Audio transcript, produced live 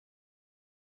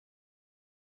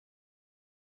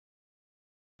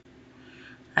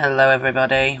Hello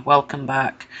everybody, welcome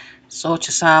back.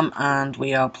 Sorcha Sam and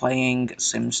we are playing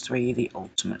Sims 3 The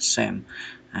Ultimate Sim.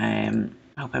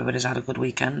 Hope everybody's had a good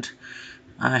weekend.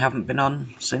 I haven't been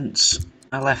on since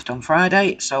I left on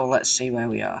Friday, so let's see where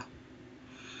we are.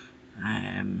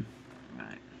 Right,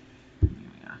 here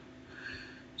we are.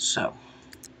 So,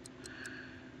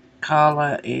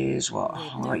 Karla is what?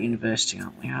 We're at university,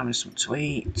 aren't we? Having something to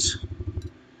eat.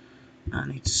 I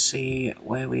need to see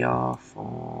where we are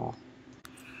for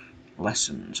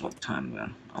lessons. What time we're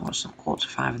on? Oh, it's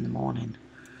 4:45 in the morning.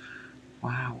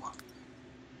 Wow.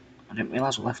 I didn't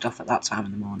realise we left off at that time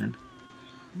in the morning.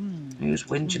 Who's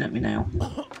whinging at me now?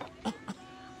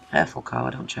 Careful,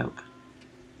 Karla, don't choke.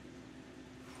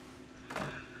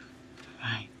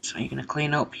 Right, so are you going to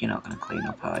clean up? You're not going to clean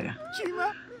up, are you?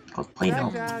 Clean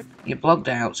up. You're blogged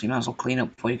out, so you might as well clean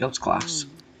up before you go to class.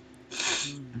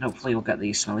 And hopefully you'll get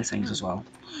these smelly things as well.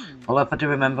 Although if I do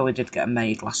remember, we did get a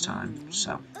maid last time,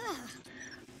 so...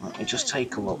 Let me just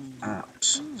take a look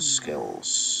at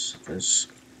skills. There's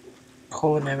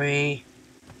culinary...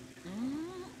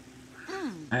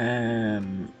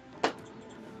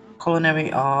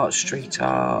 Culinary art, street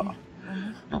art...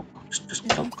 No, just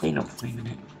go clean up for a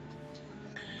minute.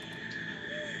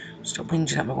 Stop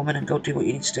whinging at my woman and go do what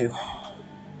you need to do.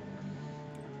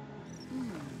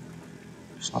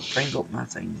 So I'll bring up my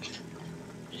thing.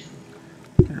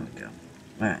 There we go.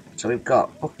 Right, so we've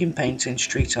got booking, painting,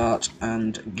 street art,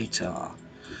 and guitar.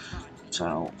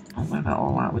 So, what about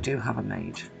all that? We do have a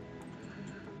maid.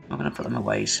 I'm going to put them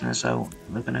away, so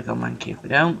we're going to go manky if we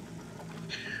don't.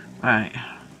 Right,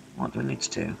 what do we need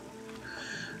to do?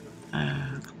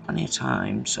 Plenty of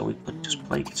time, so we could just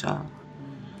play guitar.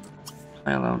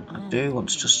 Play alone. I do want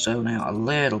to just zone out a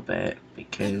little bit,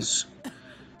 because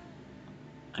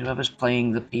whoever's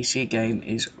playing the PC game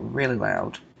is really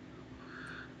loud.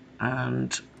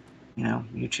 And, you know,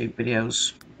 YouTube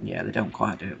videos, yeah, they don't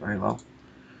quite do it very well.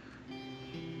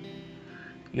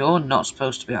 You're not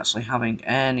supposed to be actually having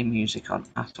any music on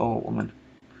at all, woman.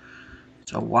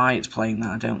 So why it's playing that,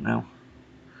 I don't know.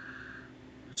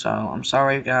 So, I'm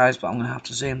sorry guys, but I'm going to have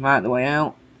to zoom right the way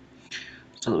out,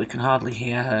 so that we can hardly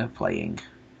hear her playing.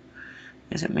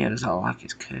 Is it me or does that look like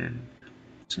it's curved?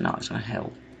 It's not, it's on a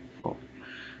hill, but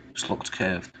it just looked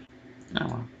curved. Oh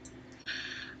well.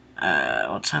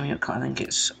 What time are you at class? I think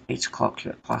it's 8 o'clock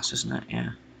you're at class, isn't it?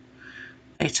 Yeah.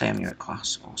 8 AM you're at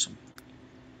class, awesome.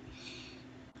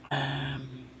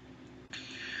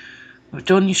 We've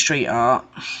done your street art,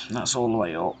 that's all the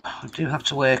way up. We do have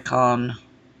to work on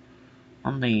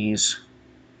these,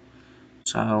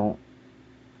 so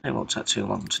it won't take too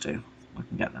long to do. We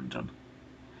can get them done.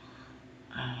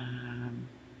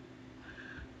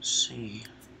 Let's see.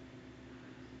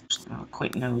 Just have a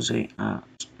quick nosy at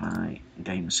my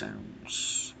game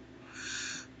sounds.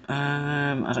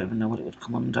 I don't even know what it would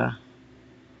come under.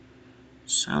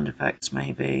 Sound effects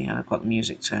maybe, and I've got the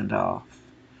music turned off.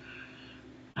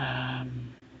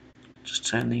 Just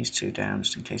turn these two down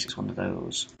just in case it's one of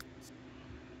those.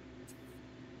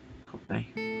 Could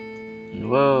be.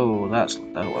 Whoa, that's...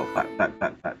 Oh, well, back.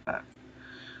 That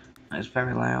is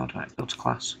very loud. Right, go to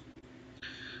class.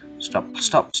 Stop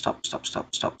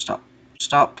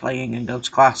playing and go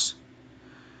to class.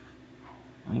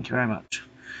 Thank you very much.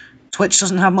 Twitch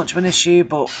doesn't have much of an issue,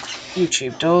 but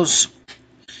YouTube does.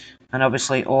 And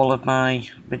obviously all of my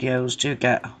videos do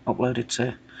get uploaded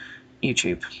to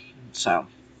YouTube. So,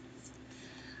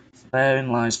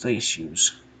 therein lies the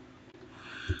issues.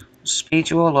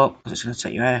 Speed you all up, because it's going to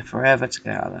take you forever to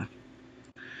get out of there.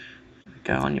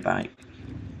 Go on your bike.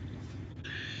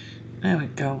 There we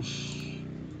go.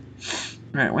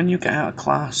 Right, when you get out of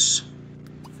class,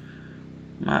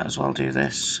 might as well do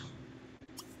this.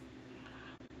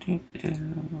 Come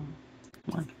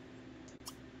on.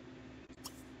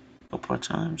 A couple of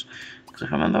times. Because if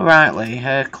I remember rightly,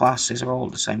 her classes are all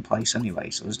at the same place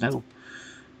anyway, so there's no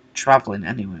travelling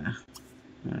anywhere.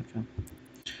 Okay.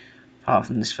 Apart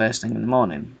from this first thing in the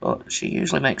morning, but she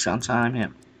usually makes it on time, yeah.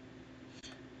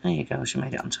 There you go, she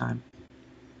made it on time.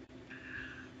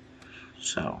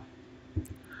 So,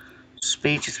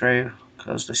 speed you through,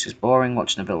 because this is boring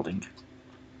watching a building.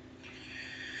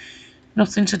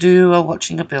 Nothing to do while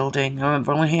watching a building.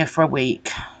 Remember, we're only here for a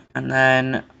week, and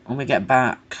then when we get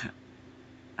back,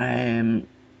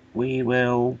 we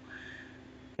will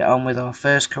get on with our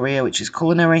first career, which is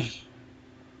culinary.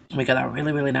 We get that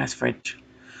really nice fridge.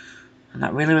 And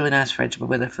that really nice fridge will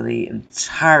be with her for the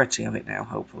entirety of it now,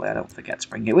 hopefully. I don't forget to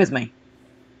bring it with me.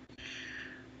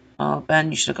 Oh,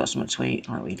 Ben, you should have got something to eat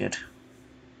like we did.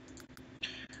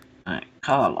 Right,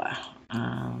 Karla.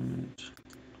 And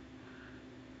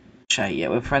Che, yeah,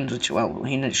 we're friends with Che. Well,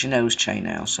 she knows Che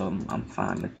now, so I'm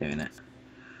fine with doing it.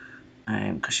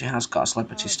 because she has got a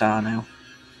celebrity star now.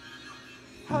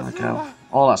 There we go.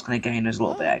 All that's going to gain is a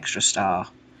little bit extra star.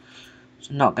 It's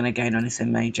not going to gain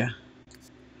anything major.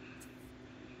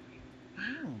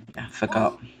 Yeah,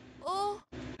 forgot. Oh,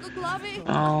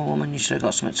 woman, you should have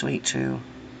got something to eat too.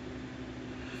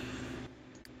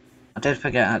 I did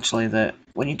forget actually that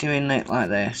when you're doing it like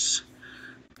this,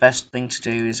 the best thing to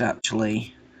do is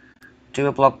actually do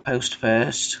a blog post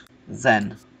first,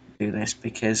 then do this,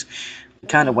 because we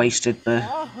kind of wasted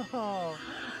that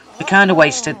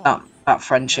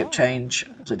friendship change,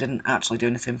 so it didn't actually do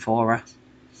anything for her.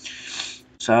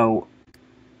 So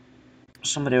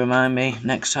somebody remind me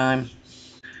next time.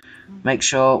 Make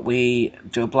sure we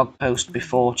do a blog post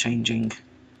before changing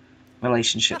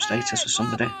relationship status with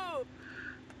somebody.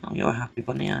 Oh, you're a happy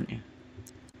bunny, aren't you?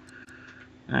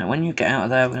 Alright, when you get out of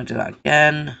there, we're going to do that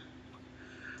again,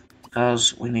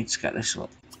 because we need to get this up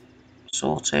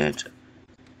sorted.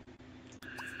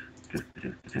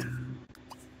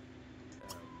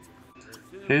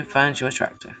 Who finds you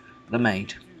attractive? The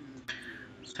maid.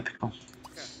 It's typical.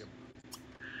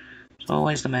 It's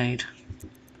always the maid.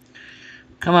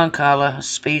 Come on, Karla.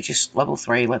 Speed is level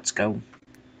 3. Let's go.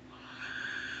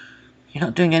 You're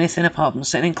not doing anything apart from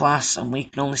sitting in class, and we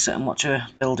can only sit and watch a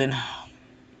building.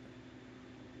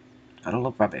 Gotta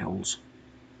love rabbit holes.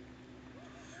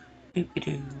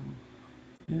 Doopy-doo.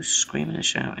 Who's screaming and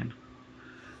shouting?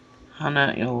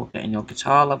 Hannah, you're getting your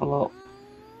guitar level up.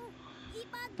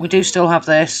 We do still have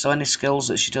this, so any skills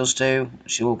that she does do,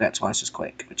 she will get twice as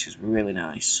quick, which is really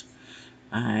nice.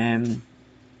 I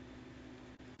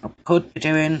could be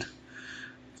doing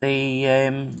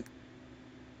the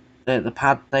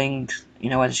pad thing, you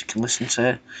know, where she can listen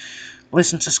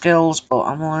to skills, but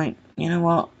I'm like, you know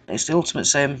what? It's the ultimate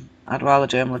sim. I'd rather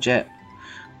do them legit.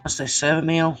 What's this? Serve a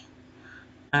meal?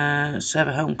 Serve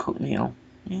a home cooked meal.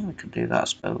 Yeah, we could do that, I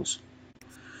suppose.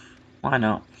 Why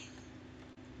not?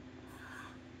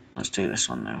 Let's do this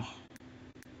one now.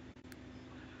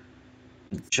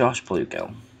 Josh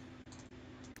Bluegill.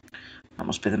 That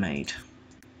must be the maid.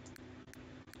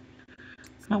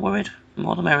 Not worried. The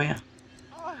more the merrier.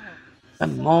 The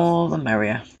more the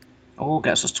merrier. All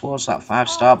gets us towards that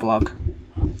 5-star blog.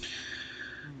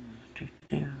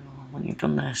 When you've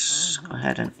done this, go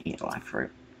ahead and eat a live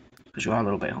fruit, because you are a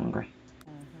little bit hungry.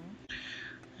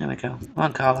 There we go. Come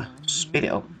on, Karla. Speed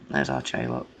it up. There's our chair,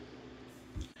 look.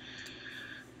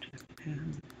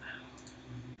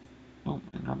 Oh,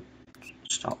 hang on.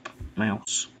 Stop.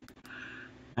 Mouse.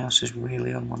 Mouse is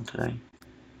really on one today.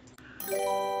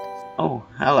 Oh,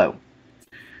 hello.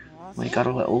 We got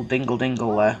a little dingle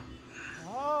there.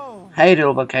 Hey,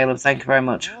 Dilbert Caleb, thank you very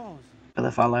much for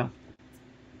the follow.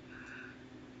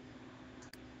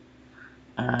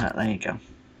 There you go.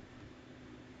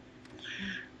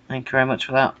 Thank you very much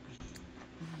for that.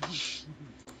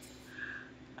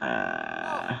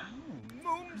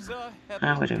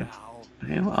 How we doing?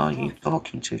 Who are you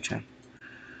talking to, Jay?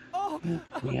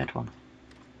 Weird one.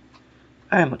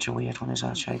 Very much a weird one is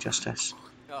our Jay Justice.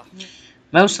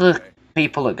 Most of the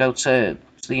people that go to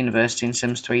the university in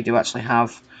Sims 3 do actually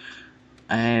have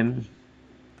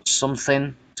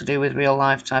something to do with real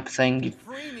life type of thing.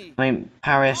 I mean,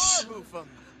 Paris,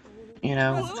 you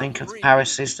know, think of the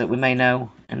Parises that we may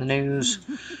know in the news.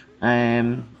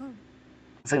 I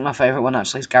think my favourite one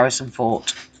actually is Garrison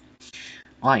Fort.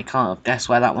 Like, you can't guess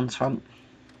where that one's from.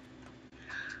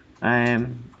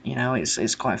 You know,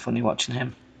 it's quite funny watching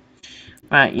him.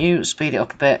 Right, you speed it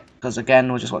up a bit, because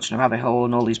again, we're just watching a rabbit hole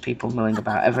and all these people milling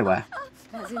about everywhere.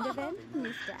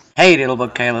 Hey, little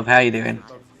bug Caleb, how you doing?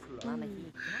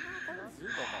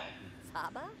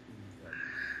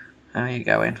 How are you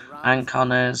going? And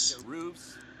Connors.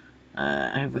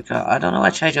 Who we got? I don't know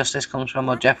where Che Justice comes from,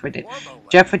 or Jeffrey Dean.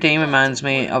 Jeffrey Dean reminds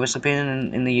me, obviously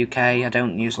being in the UK, I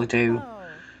don't usually do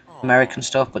American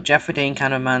stuff, but Jeffrey Dean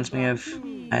kind of reminds me of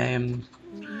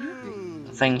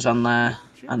things on there,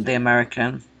 and the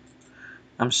American.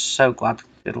 I'm so glad,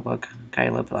 Littlebug,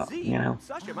 Caleb, that, you know,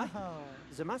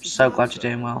 so glad you're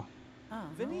doing well.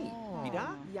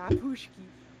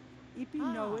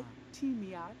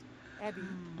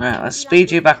 Right, let's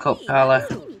speed you back up, Karla.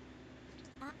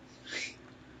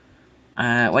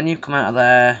 When you come out of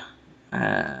there,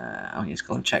 I want you to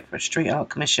go and check for a street art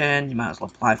commission. You might as well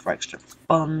apply for extra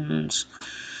funds.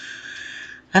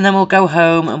 And then we'll go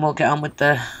home and we'll get on with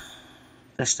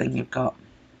this thing you've got.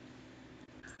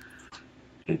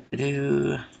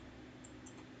 Doo-doo-doo.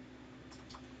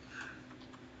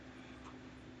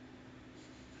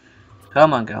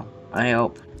 Come on, girl. I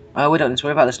hope. Oh, we don't need to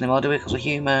worry about this anymore, do we? Because we're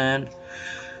human.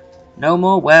 No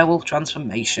more werewolf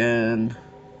transformation.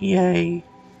 Yay.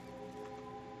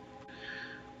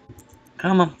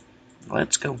 Come on.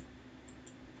 Let's go.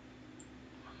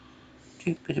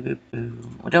 We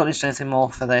don't need anything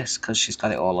more for this because she's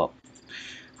got it all up.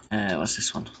 What's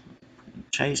this one?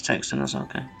 Jay's texting us,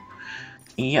 okay.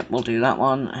 Yep, we'll do that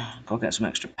one. Go get some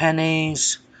extra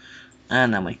pennies.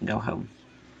 And then we can go home.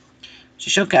 She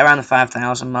should get around the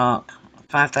 5,000 mark.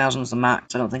 5,000 is the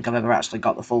max. I don't think I've ever actually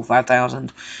got the full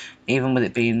 5,000. Even with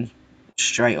it being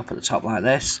straight up at the top like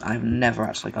this, I've never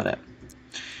actually got it.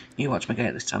 You watch me get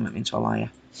it this time, it means I'll lie you.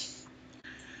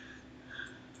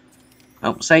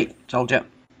 Oh, see, told you.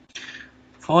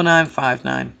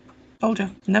 4959. Told you,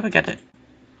 never get it.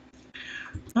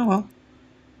 Oh well.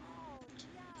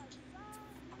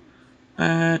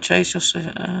 Chase us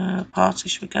a party,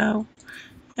 should we go?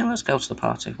 Yeah, let's go to the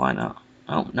party, why not?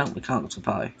 Oh, no, we can't go to the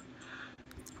party.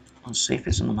 Let's see if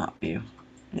it's on the map view.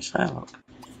 It's there, look.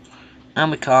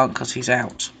 And we can't because he's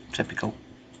out. Typical.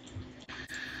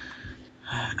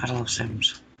 God, I love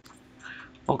Sims.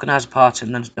 Organise a party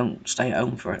and then don't stay at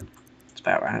home for it. It's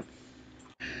about right.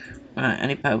 Right,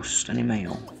 any post, any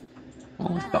mail?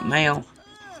 Oh, we've got mail.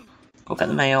 Go get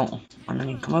the mail. And then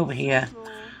you can come over here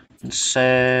and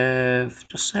serve...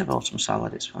 Just serve autumn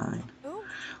salad, it's fine.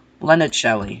 Leonard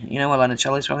Shelley. You know where Leonard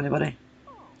Shelley's from, anybody?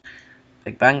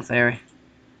 Big Bang Theory.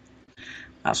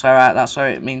 That's alright, that's what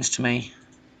it means to me.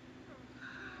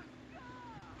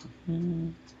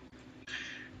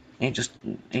 He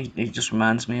just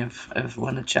reminds me of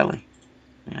Leonard Shelley.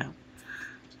 Yeah.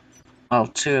 Well,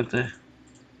 two of the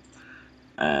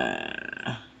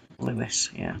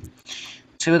Lewis, yeah.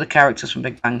 Two of the characters from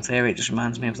Big Bang Theory, it just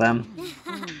reminds me of them.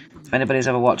 If anybody's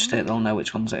ever watched it, they'll know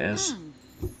which ones it is.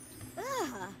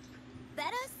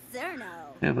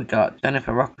 Who have we got?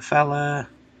 Jennifer Rockefeller,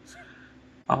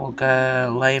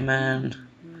 Olga Lehman,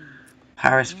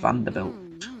 Paris Vanderbilt.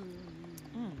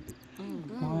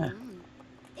 Oh,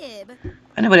 yeah. If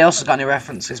anybody else has got any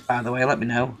references, by the way, let me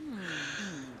know.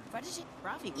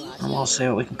 And we'll see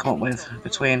what we can come up with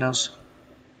between us.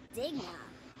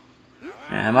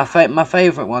 Yeah, my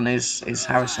favourite one is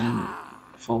Harrison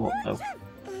Ford, though.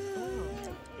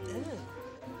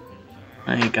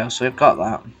 There you go, so we've got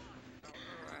that.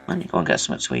 Why don't you go and get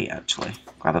something to eat, actually?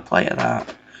 Grab a plate of that.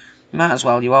 You might as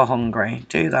well, you are hungry.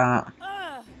 Do that.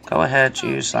 Go ahead,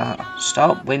 use that.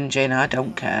 Stop whinging, I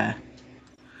don't care.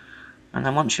 And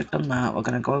then once you've done that, we're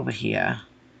going to go over here.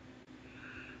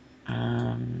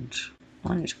 And...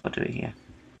 why don't you just go do it here?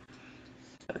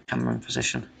 Put the camera in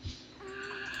position.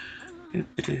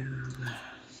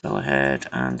 Go ahead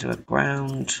and do a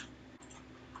ground.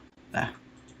 There.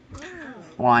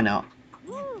 Why not?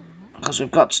 Because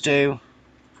we've got to do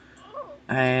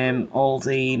all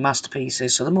the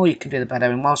masterpieces, so the more you can do the better,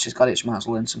 and while she's got it she might as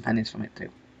well earn some pennies from it too.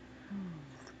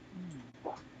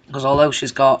 Because although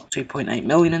she's got 2.8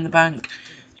 million in the bank,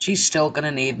 she's still going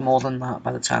to need more than that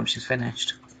by the time she's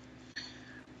finished.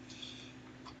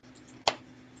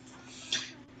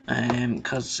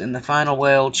 Because in the final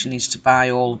world she needs to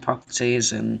buy all the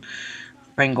properties and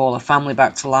bring all her family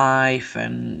back to life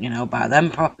and, you know, buy them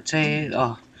properties.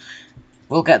 Oh,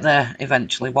 we'll get there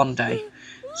eventually, one day.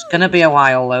 It's going to be a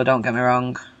while though, don't get me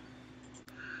wrong.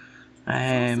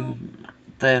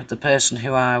 The person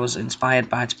who I was inspired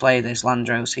by to play this,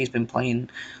 Landros, he's been playing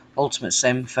Ultimate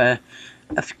Sim for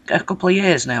a couple of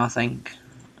years now, I think.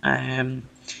 And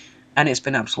it's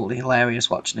been absolutely hilarious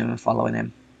watching him and following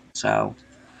him. So,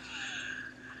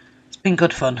 it's been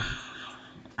good fun.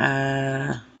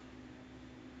 How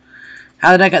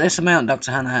did I get this amount,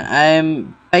 Dr.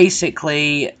 Hannah?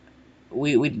 Basically,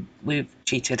 we've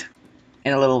cheated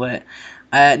in a little bit.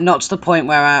 Not to the point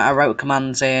where I wrote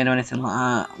commands in or anything like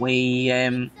that. We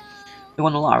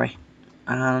won the lottery,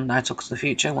 and I took us to the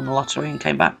future, won the lottery, and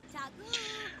came back.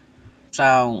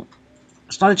 So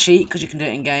it's not a cheat because you can do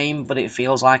it in game, but it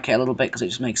feels like it a little bit because it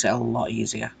just makes it a lot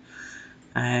easier.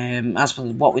 As for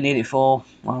what we need it for,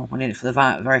 well, we need it for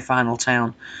the very final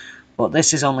town. But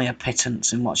this is only a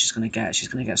pittance in what she's going to get. She's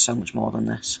going to get so much more than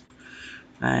this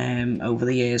over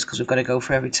the years because we've got to go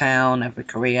for every town, every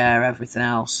career, everything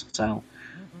else. So,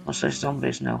 what's this,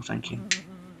 zombies? No, thank you.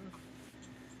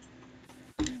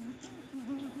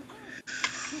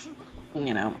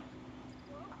 You know.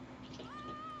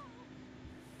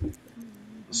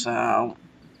 So,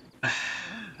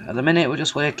 at the minute we're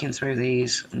just working through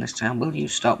these in this town. Will you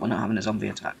stop? We're not having a zombie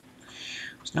attack.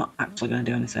 It's not actually going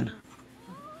to do anything.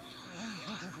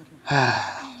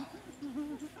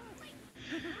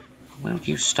 Will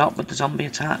you stop with the zombie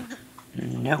attack?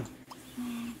 No.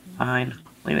 Fine.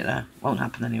 Leave it there. Won't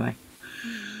happen anyway.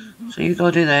 So you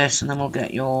go do this, and then we'll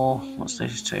get your... what's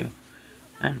this too?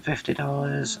 And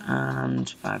 $50 and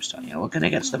 5-star. Yeah, we're going to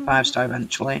get to the 5-star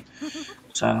eventually.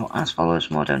 So, as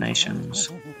follows, more donations.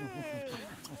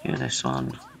 Do this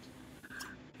one.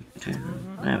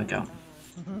 There we go.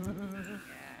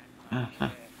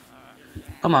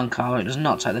 Come on, Karla, it does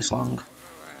not take this long.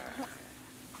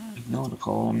 Ignore the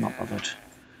call, I'm not bothered.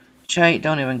 Shay,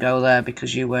 don't even go there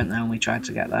because you weren't there when we tried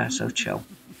to get there, so chill.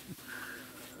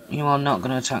 You are not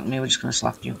going to attack me, we're just going to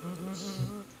slap you.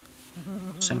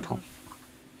 Simple.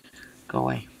 Go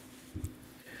away.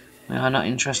 We are not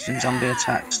interested in zombie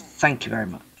attacks. Thank you very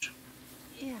much.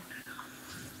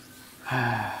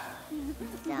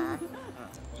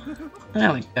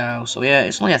 There we go. So yeah,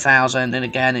 it's only 1,000, and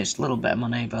again, it's a little bit of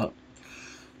money, but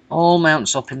all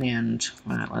mounts up in the end.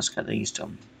 Right, let's get these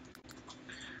done.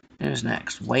 Who's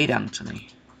next? Wade Anthony.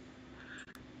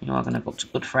 You are going to go up to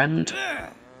good friend.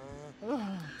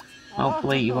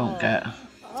 Hopefully you won't get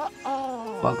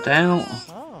bogged out.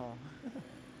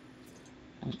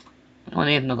 I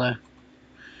need another.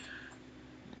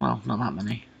 Well, not that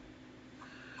many.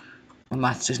 My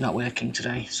maths is not working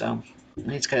today, so I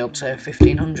need to get up to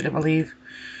 1,500, I believe,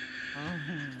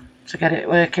 to get it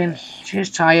working. She is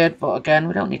tired, but again,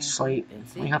 we don't need to sleep.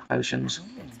 We have potions.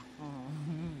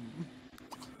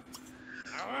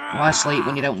 Why sleep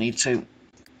when you don't need to?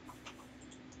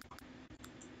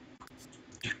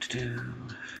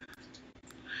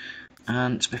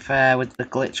 And to be fair, with the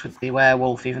glitch with the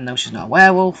werewolf, even though she's not a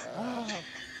werewolf,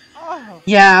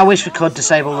 yeah, I wish we could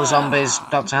disable the zombies,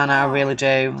 Dr. Hannah, I really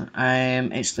do.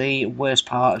 It's the worst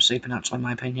part of Supernatural, in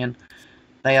my opinion.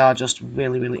 They are just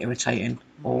really, really irritating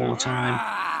all the time.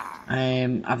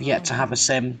 I've yet to have a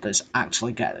sim that's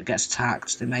actually gets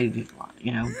attacked. They may,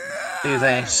 you know, do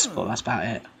this, but that's about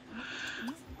it.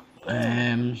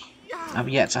 I've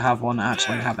yet to have one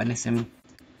actually have anything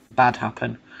bad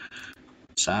happen.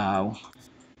 So,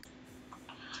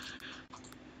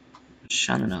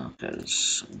 Shannon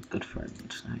Arker's good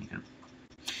friend. There you go.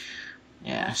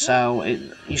 Yeah, so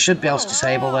you should be able to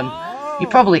disable them. You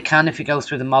probably can if you go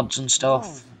through the mods and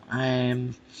stuff. I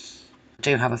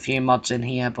do have a few mods in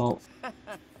here, but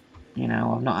you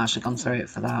know, I've not actually gone through it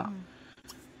for that.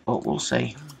 But we'll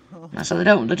see. So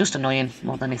they're just annoying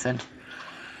more than anything.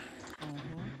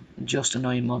 Just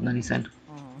annoying more than anything.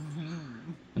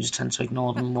 We just tend to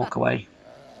ignore them and walk away.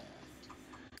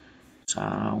 So,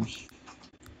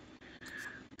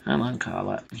 come on,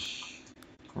 Karla.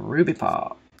 Ruby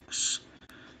Parks.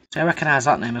 See, I recognise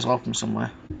that name as well from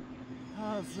somewhere.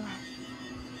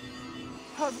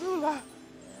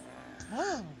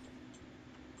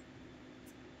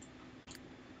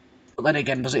 But then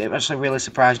again, does it actually really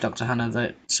surprise Dr. Hannah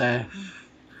that,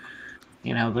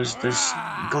 you know, there's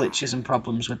glitches and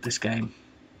problems with this game?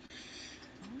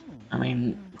 I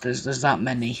mean, there's that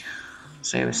many,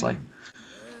 seriously.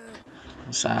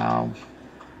 So,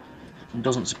 it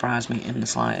doesn't surprise me in the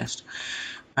slightest.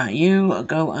 Right, you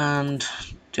go and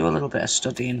do a little bit of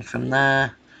studying from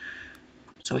there,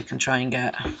 so we can try and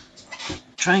get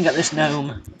this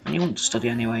gnome. And you want to study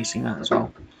anyway, so you might as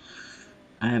well.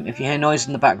 If you hear noise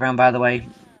in the background, by the way,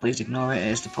 please ignore it. It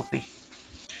is the puppy.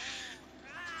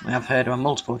 We have heard her on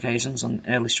multiple occasions on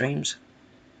early streams.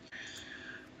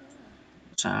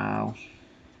 So,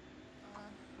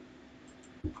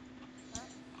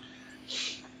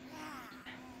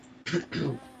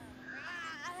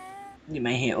 you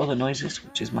may hear other noises,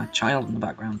 which is my child in the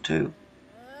background too.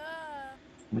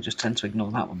 We just tend to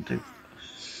ignore that one too.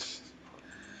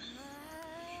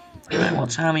 Right,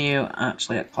 what time are you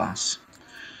actually at class?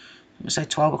 Let me say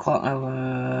 12 o'clock.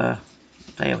 Oh,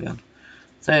 what day are we on?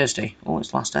 Thursday. Oh,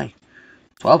 it's last day.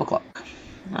 12 o'clock.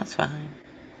 That's fine.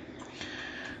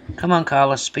 Come on,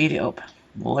 Karla, speed it up.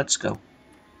 Let's go.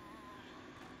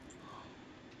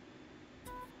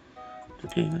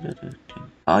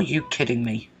 Are you kidding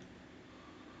me?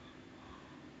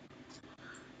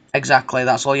 Exactly,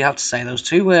 that's all you have to say. Those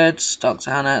 2 words, Dr.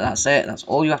 Hannah, that's it. That's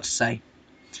all you have to say.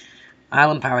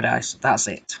 Island Paradise, that's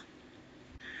it.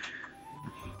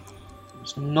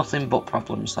 It's nothing but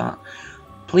problems, that.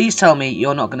 Please tell me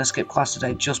you're not going to skip class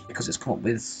today just because it's come up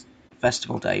with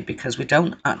Festival Day, because we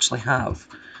don't actually have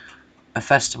a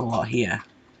festival lot here.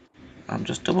 I'm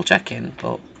just double checking,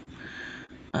 but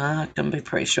I can be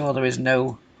pretty sure there is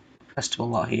no festival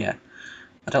lot here.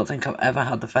 I don't think I've ever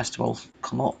had the festival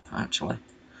come up, actually.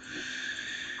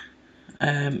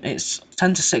 It's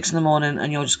 10 to 6 in the morning,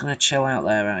 and you're just going to chill out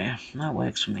there, are you? That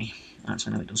works for me.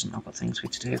 Actually, no, it doesn't. I've got things for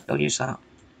you to do. Go use that.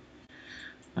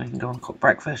 I can go and cook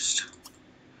breakfast.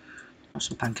 Have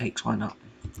some pancakes, why not?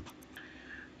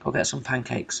 Go get some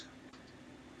pancakes.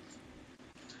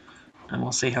 And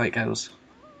we'll see how it goes.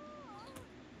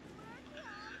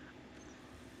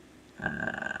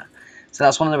 So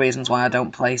that's one of the reasons why I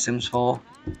don't play Sims 4,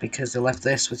 because they left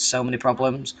this with so many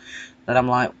problems that I'm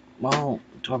like, well,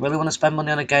 do I really want to spend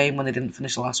money on a game when they didn't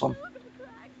finish the last one?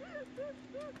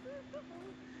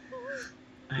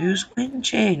 Who's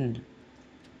whinging?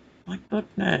 My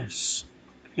goodness.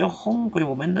 If you're hungry,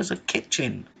 woman, there's a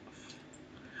kitchen.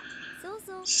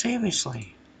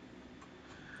 Seriously.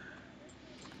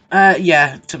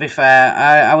 Yeah, to be fair,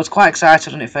 I was quite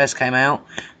excited when it first came out.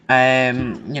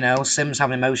 You know, Sims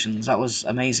having emotions, that was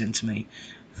amazing to me.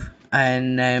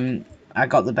 And I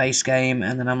got the base game,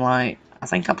 and then I'm like, I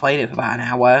think I played it for about an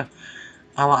hour.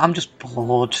 I'm just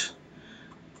bored.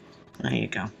 There you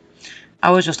go. I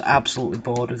was just absolutely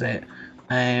bored with it.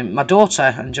 My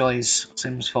daughter enjoys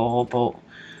Sims 4, but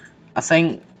I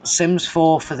think Sims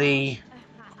 4 for the,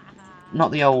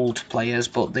 not the old players,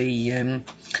 but the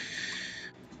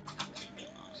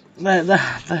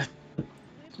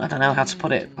I don't know how to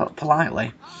put it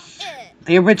politely.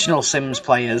 The original Sims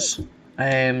players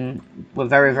were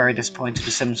very, very disappointed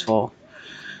with Sims 4.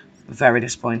 Very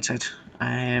disappointed.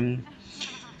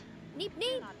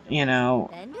 You know,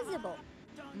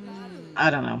 I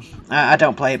don't know. I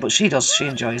don't play it, but she does. She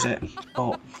enjoys it.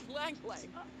 But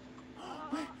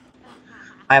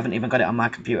I haven't even got it on my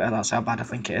computer. That's how bad I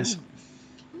think it is.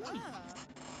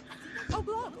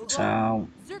 So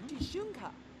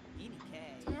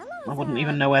I wouldn't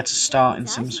even know where to start in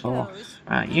Sims 4.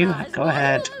 Right, you go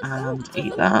ahead and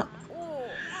eat that.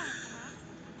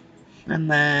 And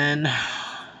then,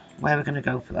 where are we going to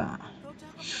go for that?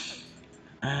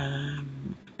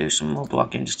 Do some more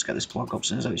blogging just to get this blog up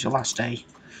since it's your last day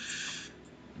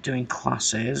doing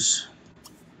classes.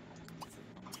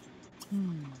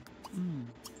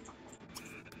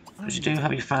 Because you do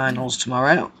have your finals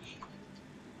tomorrow.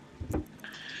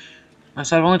 I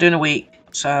said we're only doing a week,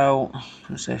 so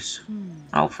who's this?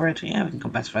 Alfred? Yeah, we can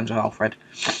become best friends with Alfred.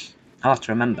 I'll have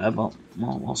to remember, but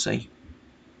we'll see.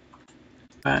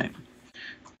 Right,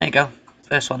 there you go.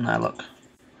 First one there, look.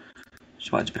 She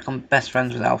wanted to become best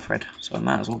friends with Alfred, so I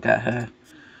might as well get her.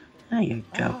 There you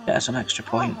go, get her some extra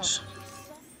points.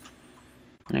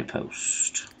 New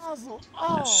post.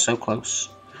 Oh, so close.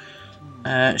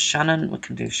 Shannon, we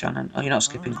can do Shannon. Oh, you're not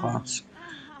skipping class.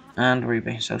 And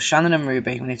Ruby. So Shannon and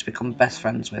Ruby we need to become best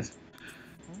friends with.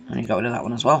 And you got rid of that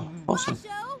one as well. Awesome.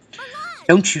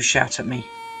 Don't you shout at me.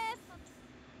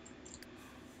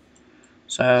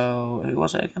 So, who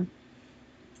was it again?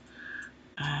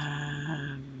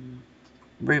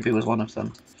 Ruby was one of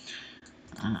them.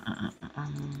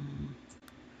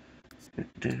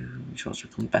 She wants to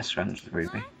become best friends with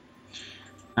Ruby.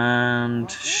 And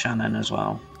Shannon as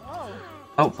well.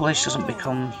 Hopefully she doesn't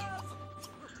become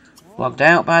logged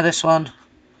out by this one.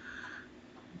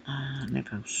 New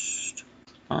post.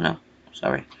 Oh no,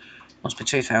 sorry. Must be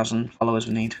 2,000 followers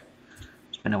we need.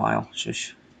 It's been a while.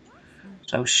 Shush.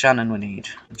 So Shannon we need.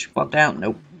 Is she logged out?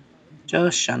 Nope.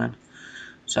 Just Shannon.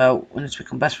 So we need to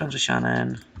become best friends with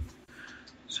Shannon.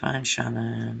 Let's find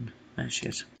Shannon. There she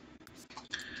is.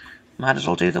 Might as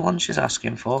well do the one she's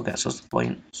asking for. Gets us the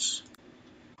points.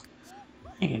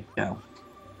 There you go.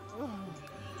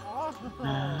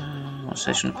 What's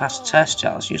this? Shouldn't pass the test.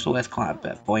 Yeah, that's usually worth quite a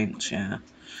bit of points, yeah.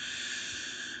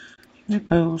 New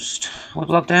post. We've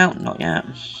logged out? Not yet.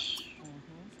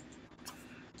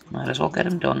 Might as well get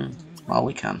them done while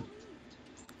we can.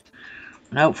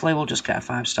 And hopefully we'll just get a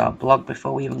 5-star blog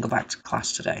before we even go back to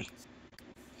class today.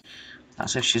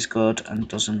 That's if she's good and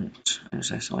doesn't... Who's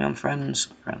this? Are we on friends?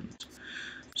 Friends.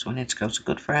 So we need to go to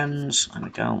good friends. There we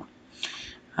go.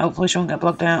 Hopefully she won't get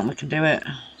blogged out and we can do it.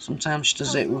 Sometimes she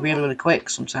does it really, really quick.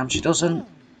 Sometimes she doesn't.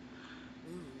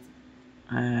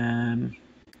 So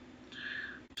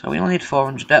we only need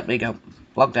 400. There we go.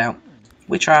 Blogged out.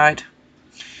 We tried.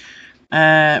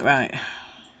 Right.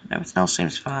 Everything else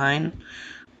seems fine.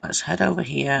 Let's head over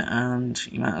here, and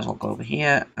you might as well go over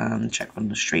here and check on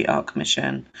the street art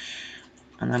commission.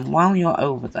 And then while you're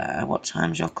over there, what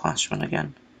time's your class run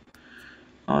again?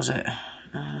 What was it?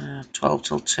 12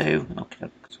 till 2.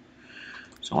 Okay.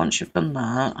 So once you've done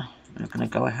that, we're going to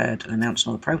go ahead and announce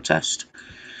another protest.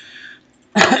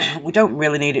 We don't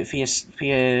really need it for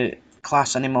your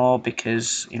class anymore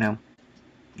because, you know,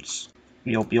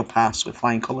 you'll pass with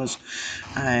flying colours.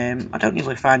 I don't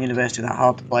usually find university that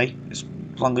hard to play. As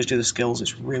long as you do the skills,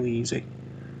 it's really easy.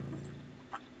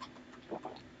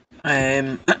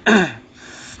 But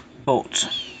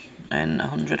in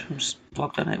 100 from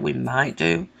blogged on it, we might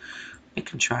do. We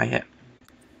can try it.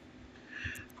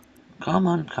 Come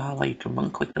on, Karla, you can run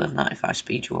quicker than that if I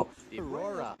speed you up.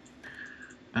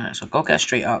 Alright, so go get a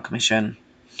street art commission,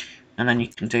 and then you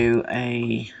can do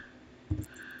a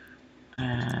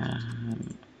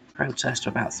protest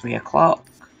about 3 o'clock.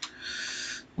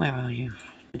 Where are you?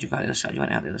 Did you go to the other side? You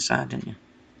went out the other side, didn't you?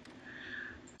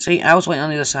 See, I was waiting on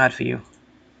the other side for you.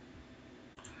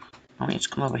 I want you to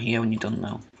come over here when you're done,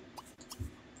 though.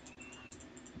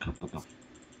 Go, go, go.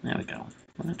 There we go.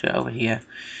 I'm going to do it over here.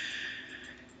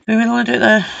 Do we really want to do it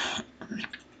there?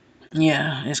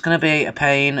 Yeah, it's going to be a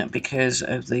pain because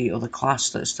of the other class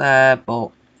that's there,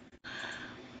 but,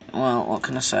 well, what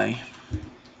can I say?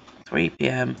 3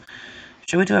 PM.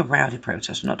 Should we do a rowdy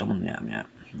protest? We've not done one yet.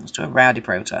 Let's do a rowdy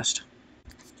protest.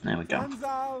 There we go.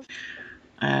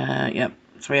 Yep,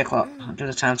 3 o'clock. I'll do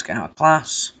the time to get out of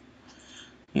class.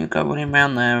 You go running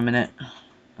around there a minute,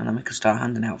 and then we can start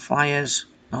handing out flyers.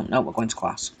 Oh, no, we're going to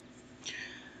class.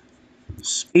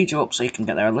 Speed you up so you can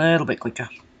get there a little bit quicker.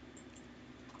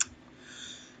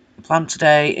 The plan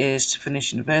today is to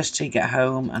finish university, get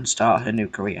home, and start her new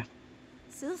career.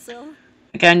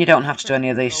 Again, you don't have to do any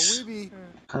of this,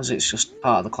 because it's just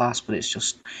part of the class, but it's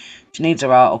just, she needs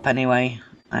her art up anyway,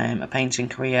 a painting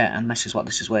career, and this is what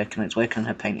this is working. It's working on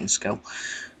her painting skill.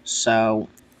 So,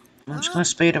 I'm just going to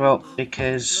speed her up,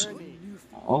 because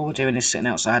all we're doing is sitting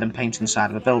outside and painting the side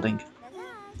of a building.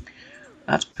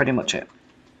 That's pretty much it.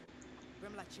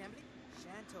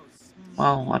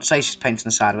 Well, I'd say she's painting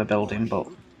the side of a building, but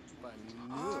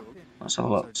let's have a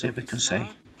look, see if we can see.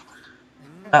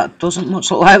 That doesn't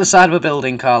much look like the side of a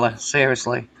building, Karla.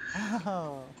 Seriously.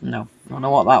 No, I don't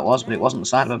know what that was, but it wasn't the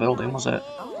side of a building, was it?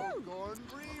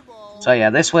 So yeah,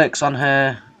 this works on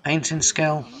her painting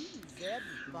skill.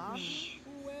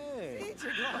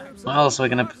 What else are we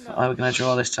gonna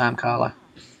draw this time, Karla?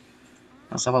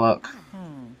 Let's have a look.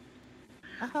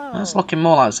 That's looking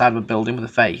more like the side of a building with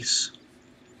a face.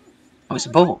 Oh, it's a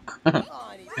book.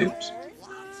 Oops.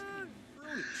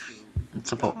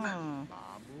 It's a book.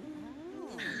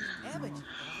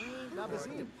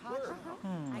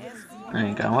 There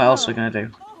you go. What else are we going to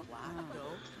do?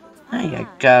 There you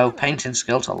go. Painting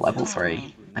skill to level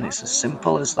 3. And it's as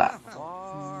simple as that.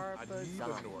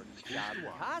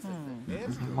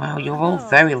 Wow, you're all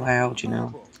very loud, you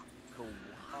know.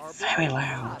 Very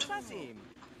loud.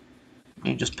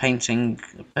 You're just painting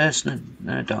a person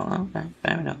and a dog. Okay,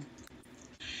 fair enough.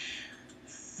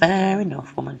 Fair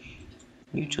enough, woman.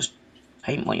 You just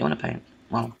paint what you want to paint.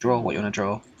 Well, draw what you want to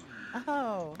draw.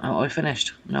 Oh, are we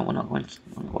finished? No, we're not going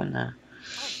there.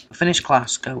 Finish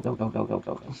class. Go.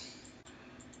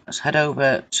 Let's head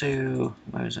over to...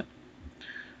 Where is it?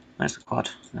 Where's the quad?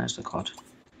 There's the quad.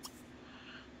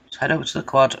 Let's head over to the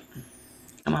quad.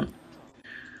 Come on.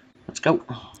 Let's go.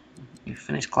 You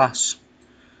finished class.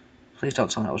 Please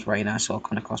don't tell me that was rain. I saw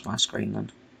coming across my screen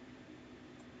then.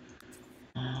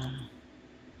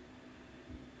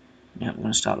 Yeah, we're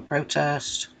going to start the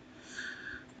protest.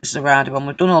 This is a rowdy one.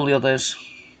 We've done all the others.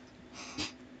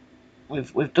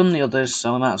 We've done the others,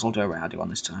 so we might as well do a rowdy one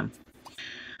this time.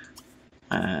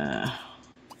 I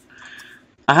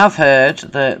have heard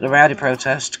that the rowdy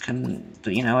protest can,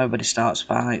 you know, everybody starts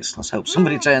fights. Let's hope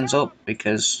somebody turns up,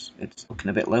 because it's looking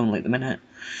a bit lonely at the minute.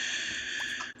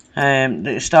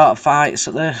 They start fights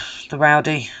at the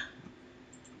rowdy,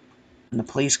 and the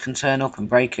police can turn up and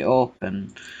break it up,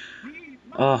 and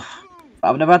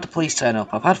I've never had the police turn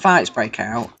up. I've had fights break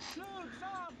out,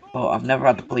 but I've never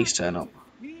had the police turn up.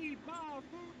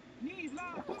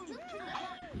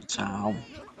 So,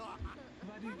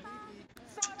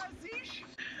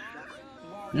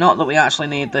 not that we actually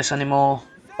need this anymore,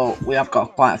 but we have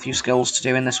got quite a few skills to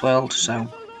do in this world,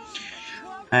 so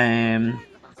and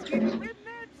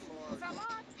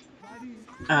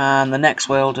the next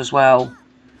world as well.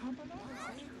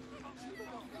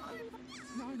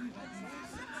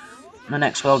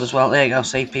 There you go,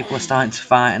 see, people are starting to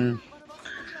fight and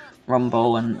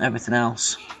rumble and everything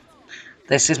else.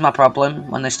 This is my problem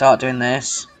when they start doing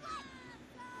this.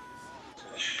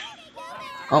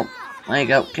 Oh, there you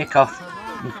go, kick off.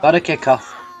 We've got a kick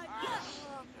off.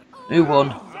 Who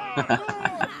won?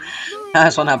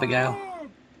 Nice one, Abigail.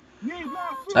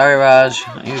 Sorry, Raj,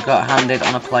 you got handed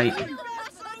on a plate.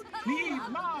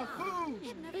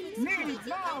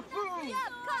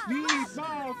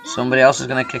 Somebody else is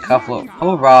going to kick off. Look,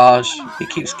 poor Raj, he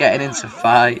keeps getting into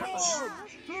fights.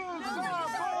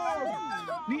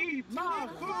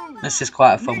 This is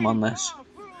quite a fun one, this.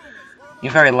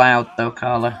 You're very loud though,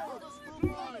 Karla.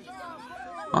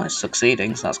 Oh, it's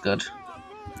succeeding, so that's good.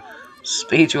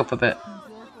 Speed you up a bit.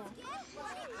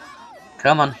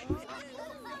 Come on.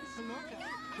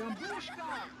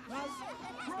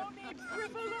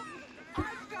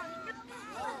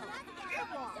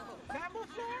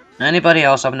 Anybody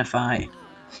else having a fight?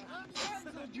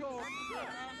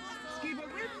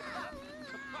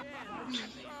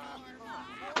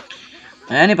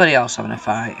 Anybody else having a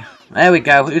fight? There we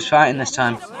go. Who's fighting this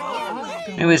time?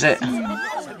 Who is it?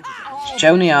 It's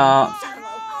Joni Ark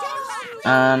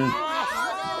and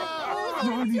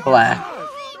Blair.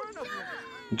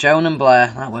 Joan and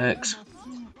Blair. That works.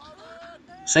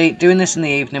 See, doing this in the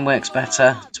evening works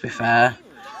better, to be fair.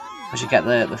 Because you get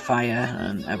the fire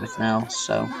and everything else,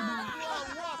 so...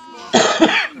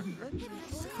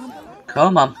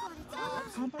 Come on.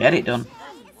 Get it done.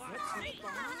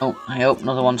 Oh, I hope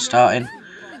another one's starting.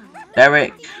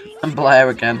 Derek and Blair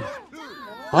again.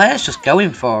 Blair's just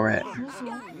going for it.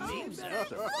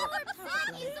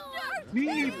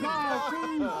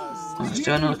 Let's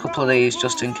do another couple of these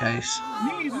just in case.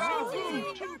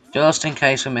 Just in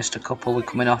case we missed a couple, we're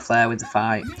coming off there with the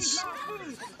fights.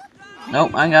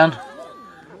 Nope, hang on.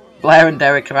 Blair and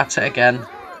Derek are at it again.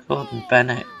 Gordon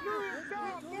Bennett.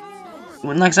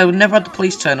 Like I said, we never had the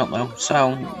police turn up though,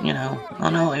 so, you know. Oh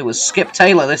no, it was Skip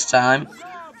Taylor this time.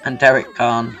 And Derek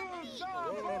Kahn.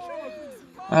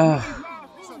 Oh.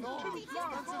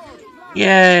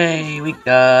 Yay, we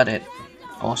got it.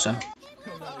 Awesome.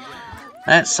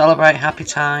 Let's celebrate happy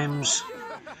times.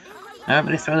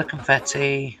 Everybody throw the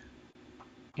confetti.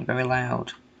 You're very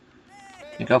loud.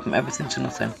 You go from everything to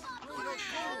nothing.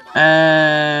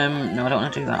 No, I don't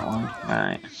want to do that one.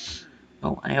 Right.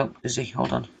 Oh, I hope busy.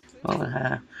 Hold on. Over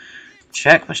here.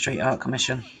 Check the Street Art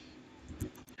Commission.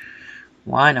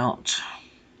 Why not?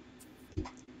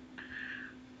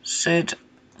 Sid.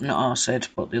 Not our Sid,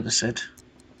 but the other Sid.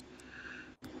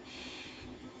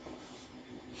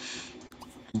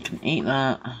 You can eat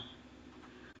that.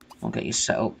 We'll get you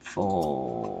set up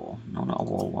for... No, not a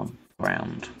wall one.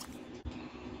 Round.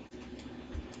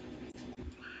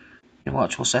 You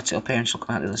watch, we'll set it up here and she'll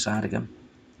come out the other side again.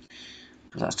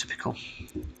 Because that's typical.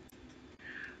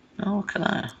 Oh, look at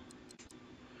that.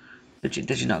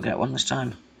 Did you not get one this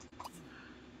time?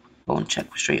 Go and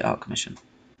check the Street Art Commission.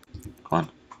 Come on.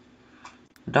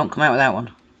 Don't come out without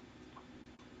one.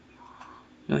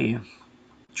 Who are you?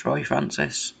 Troy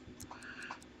Francis.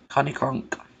 Connie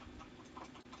Cronk.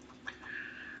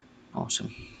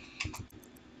 Awesome.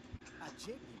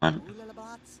 Man.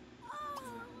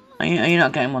 Are you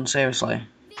not getting one seriously?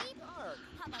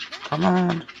 Come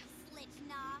on.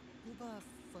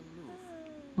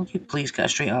 Would you please get a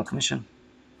Street Art Commission?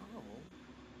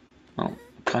 Oh,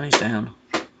 Connie's down.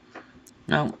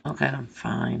 No, okay, I'm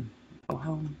fine. Go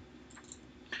home.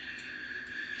 I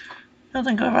don't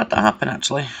think I've ever had that happen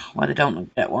actually. Why they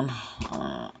don't get one.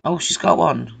 Oh, she's got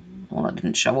one. Well, that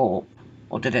didn't show up.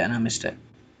 Or did it and I missed it?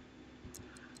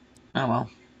 Oh well.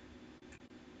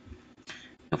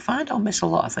 You'll find I'll miss a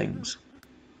lot of things.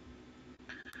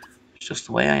 It's just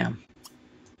the way I am.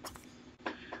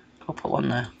 I'll put one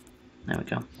there. There we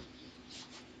go.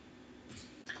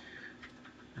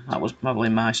 That was probably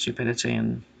my stupidity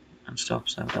and stuff,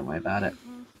 so don't worry about it.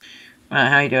 Right,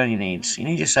 how are you doing your needs? You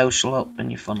need your social up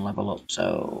and your fun level up,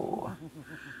 so...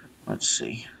 Let's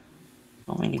see.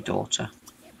 Oh, we need daughter.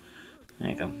 There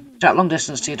you go. Chat long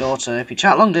distance to your daughter. If you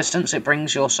chat long distance, it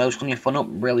brings your social and your fun up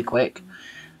really quick.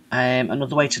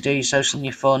 Another way to do your social and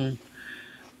your fun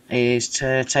is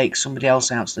to take somebody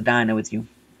else out to the diner with you.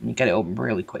 And you get it up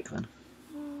really quick then.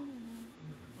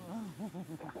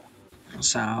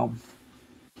 So,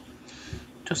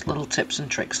 just little tips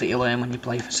and tricks that you learn when you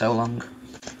play for so long.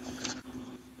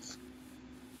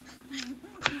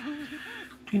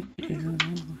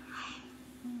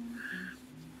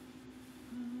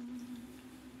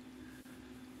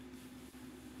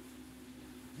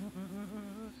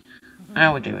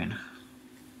 How are we doing?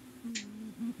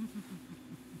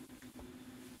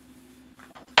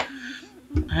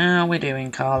 How are we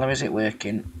doing, Karla? Is it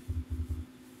working?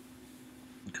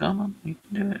 Come on, you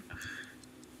can do it.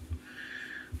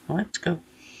 Let's go.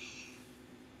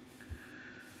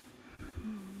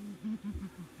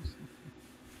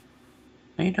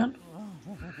 Are you done?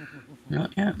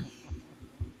 Not yet.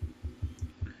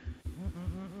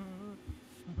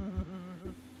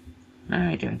 How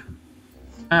are you doing?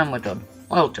 And we're done.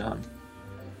 Well done.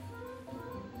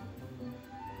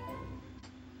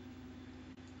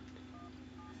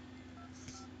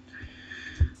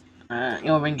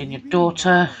 You're ringing your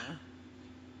daughter.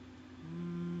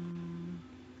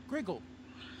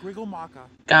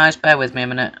 Guys, bear with me a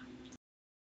minute.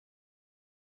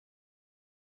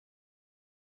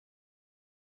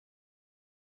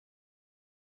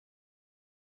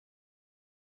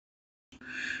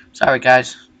 Sorry,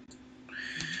 guys.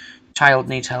 Child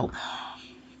needs help.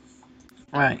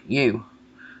 Right, you.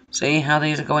 See how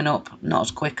these are going up? Not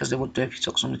as quick as they would do if you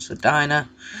took somebody to the diner.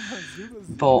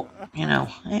 But, you know,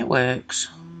 it works.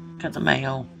 Get the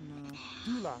mail.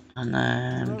 And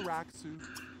then...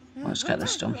 let's get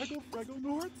this done.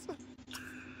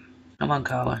 Come on,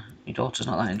 Karla. Your daughter's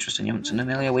not that interesting. You haven't seen her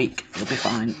nearly a week. You'll be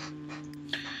fine.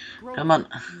 Come on.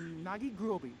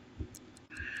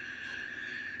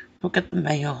 Go get the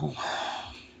mail.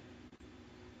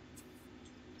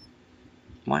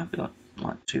 Why have we got,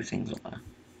 like, two things up there?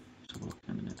 Let's have a look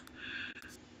in a minute.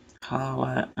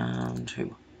 Karla and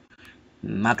who?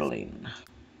 Madeline.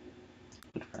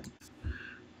 Good friend.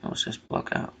 What's this blog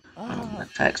out? The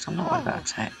text. I'm not worried about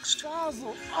a text. I'm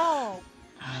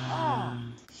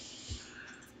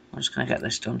just going to get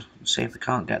this done. See if we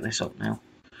can't get this up now.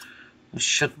 We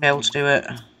should be able to do it.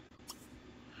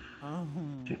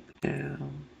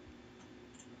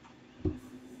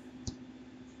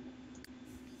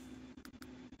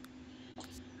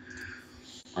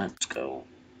 Let's go.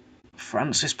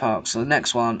 Francis Park. So the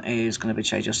next one is going to be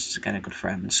Che Justice again, a good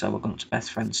friend. So we're going to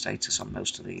best friend status on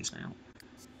most of these now.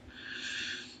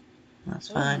 That's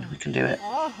fine. We can do it.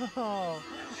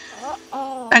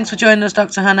 Thanks for joining us,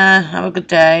 Dr. Hannah. Have a good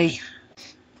day.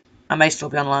 I may still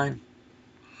be online.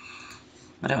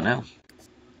 I don't know.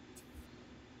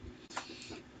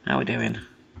 How are we doing?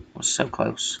 We're so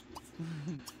close.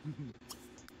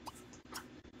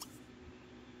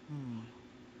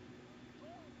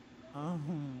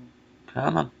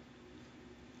 Come on.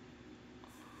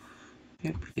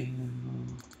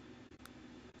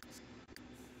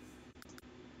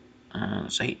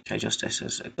 So Che Justice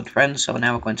is a good friend, so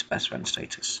now we're going to best friend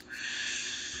status.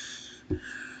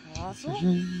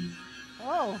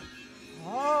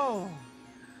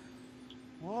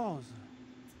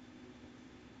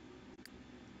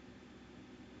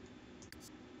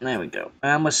 There we go.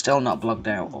 And we're still not blogged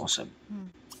out. Awesome.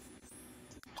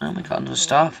 And we got another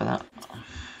star for that.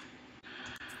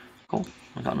 Cool.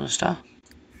 I got another star.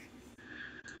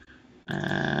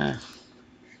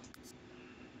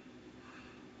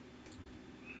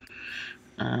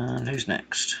 And who's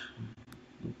next?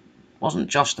 Wasn't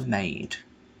Josh the maid?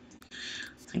 I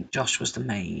think Josh was the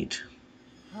maid.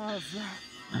 Let's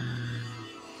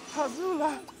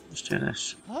do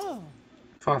this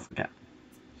before I forget.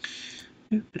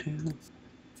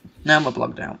 Now we're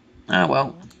blogged out. Oh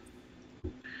well.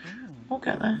 We'll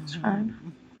get there, it's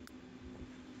fine.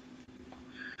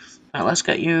 Right, let's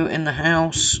get you in the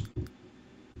house.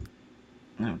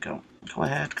 There we go. Go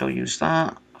ahead, go use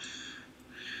that.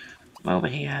 Come over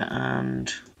here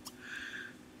and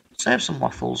save some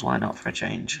waffles, why not, for a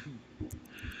change?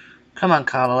 Come on,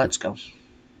 Karla, let's go.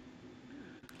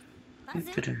 3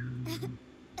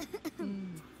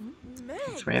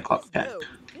 o'clock check.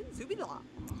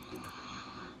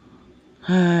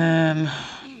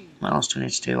 What else do we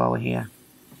need to do while we're here?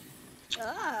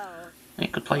 You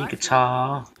could play your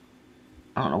guitar.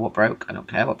 I don't know what broke. I don't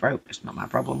care what broke. It's not my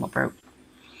problem what broke.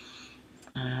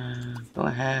 Go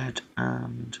ahead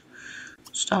and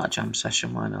start a jam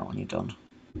session. Why not when you're done?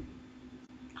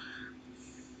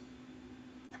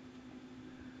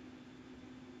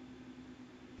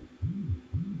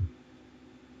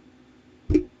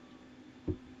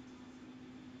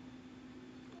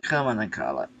 Come on then,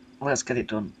 Karla. Let's get it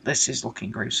done. This is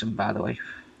looking gruesome, by the way.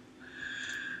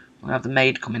 We'll have the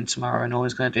maid come in tomorrow, and all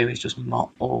he's going to do is just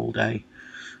mop all day.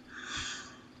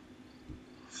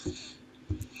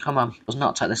 Come on, does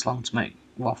not take this long to make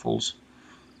waffles.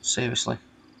 Seriously.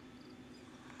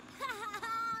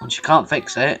 And she can't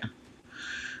fix it,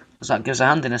 because that gives her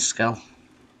handiness skill.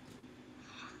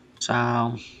 So,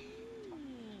 right,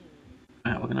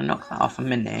 we're going to knock that off a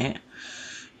minute,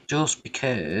 just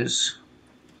because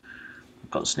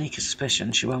I've got a sneaky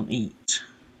suspicion she won't eat.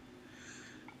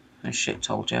 Oh shit,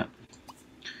 told you.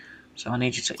 So I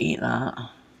need you to eat that.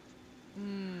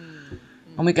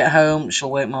 When we get home, she'll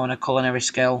work more on her culinary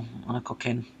skill, on her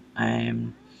cooking.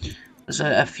 There's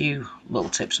a few little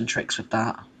tips and tricks with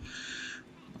that.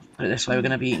 Put it this way, we're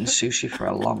going to be eating sushi for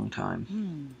a long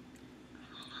time.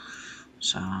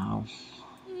 So,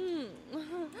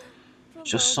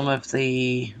 just some of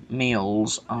the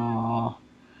meals are...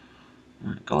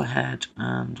 Go ahead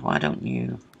and why don't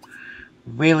you...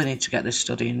 Really need to get this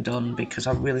studying done because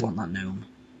I really want that gnome.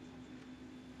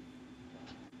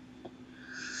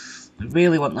 I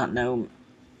really want that gnome.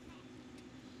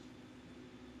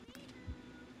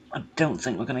 I don't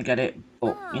think we're going to get it,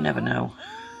 but you never know.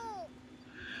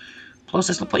 Plus,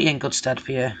 this will put you in good stead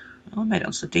for your... Oh, I made it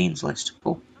onto the Dean's list.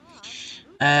 Cool.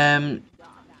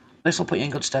 This will put you in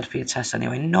good stead for your test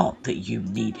anyway. Not that you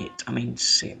need it. I mean,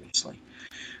 seriously.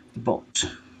 But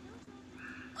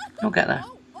you'll get there.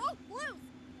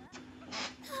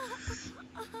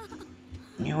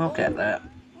 You will get there.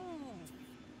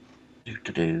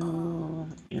 Do-do-do.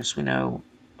 Yes, we know.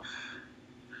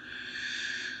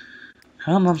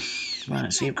 Come on.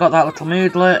 Right, so you've got that little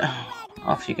moodlet.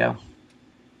 Off you go.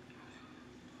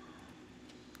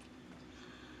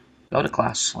 Go to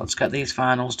class. Let's get these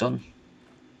finals done.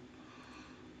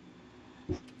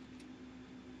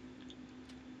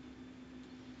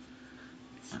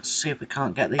 Let's see if we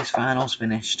can't get these finals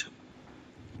finished.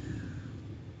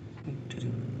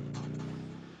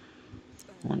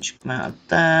 1, once you come out of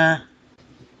there,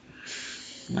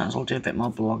 might as well do a bit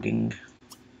more blogging.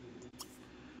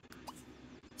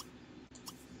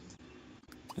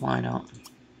 Why not?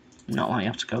 Not like you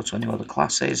have to go to any other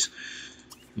classes.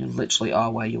 You literally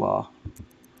are where you are.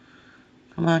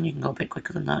 Come on, you can go a bit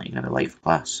quicker than that. You're going to be late for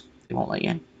class. They won't let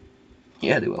you in.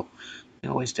 Yeah, they will. They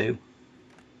always do.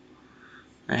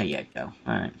 There you go.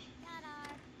 Alright.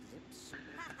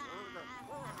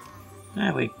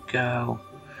 There we go.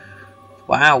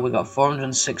 Wow, we got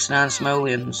 469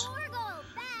 simoleons.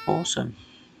 Awesome.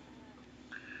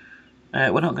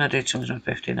 We're not going to do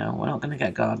 250 now. We're not going to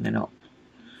get gardening up.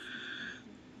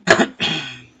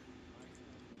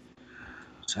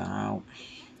 So,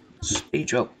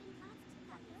 speed up.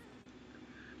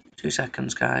 2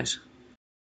 seconds, guys.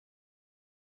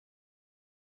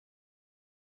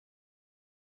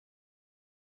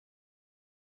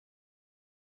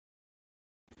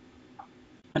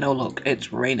 And oh look,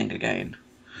 it's raining again.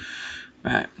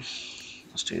 Right,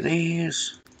 let's do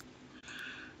these.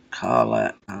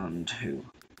 Karla and who?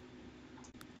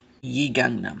 Yi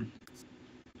Gangnam.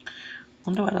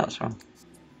 Wonder where that's from.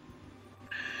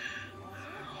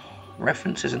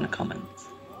 References in the comments.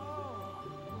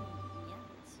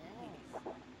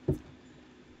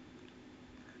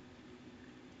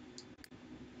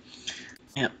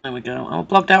 Yep, there we go. I'm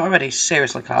blogged out already.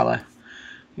 Seriously, Karla.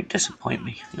 You disappoint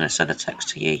me. I'm going to send a text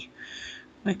to Yi.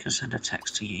 We can send a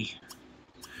text to Yi.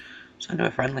 Send her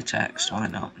a friendly text, why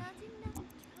not?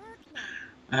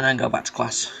 And then go back to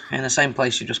class. In the same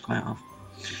place you just come out of.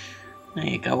 There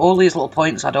you go. All these little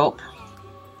points add up.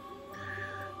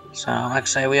 So, like I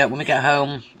say, when we get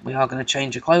home, we are going to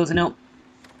change her clothing up.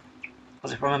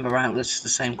 Because if I remember right, this is the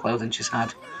same clothing she's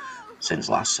had since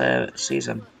last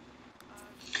season.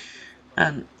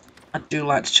 And I do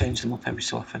like to change them up every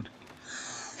so often.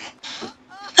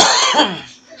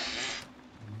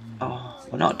 Oh,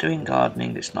 we're not doing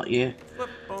gardening, it's not you.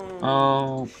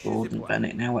 Oh, Gordon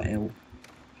Bennett, now we're ill.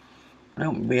 I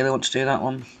don't really want to do that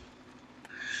one.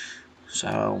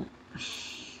 So,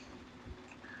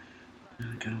 there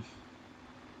we go.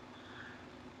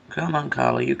 Come on,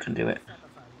 Karla, you can do it.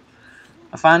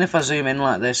 I find if I zoom in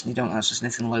like this and you don't actually see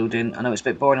anything loading, I know it's a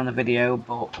bit boring on the video,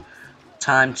 but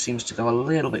time seems to go a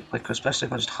little bit quicker, especially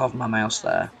if I just hover my mouse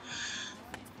there.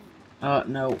 Oh,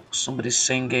 no, somebody's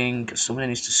singing. Somebody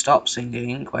needs to stop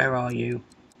singing. Where are you?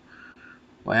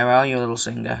 Where are you, little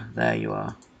singer? There you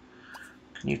are.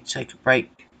 Can you take a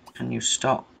break? Can you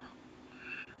stop?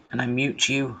 Can I mute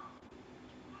you?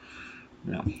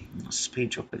 No, let's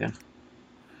speed you up again.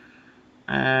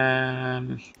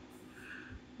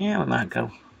 Yeah, we might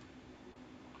go.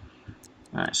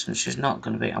 Right, since she's not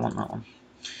going to be... I want that one.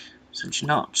 Since you're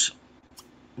not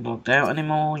logged out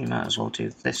anymore, you might as well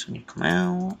do this when you come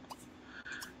out.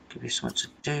 Give you something to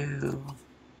do.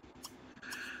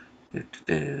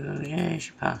 Yeah,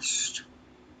 she passed.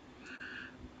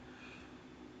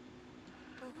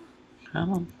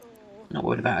 Come on. Not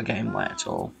worried about her getting wet at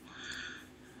all.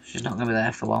 She's not going to be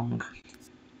there for long.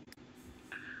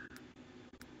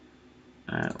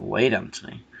 Wait,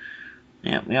 Anthony.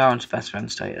 Yep, we are on to best friend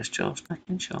status, just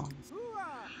making sure.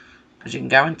 Because you can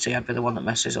guarantee I'd be the one that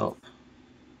messes up.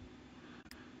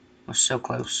 We're so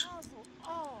close.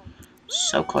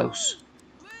 So close.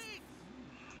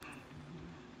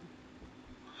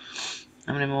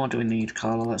 How many more do we need,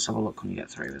 Karla? Let's have a look when you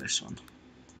get through with this one.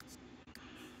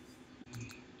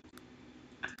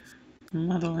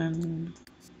 Madeline.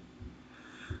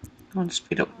 Come on,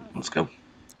 speed up. Let's go.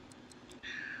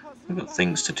 We've got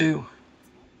things to do.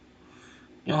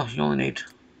 Oh, you only need...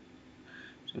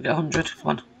 So we get 100. Come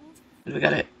on. Did we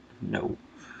get it? No.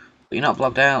 But you're not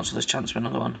blogged out, so there's chance for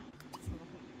another one.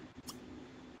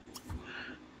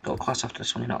 Go to class after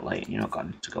this one, you're not late. You're not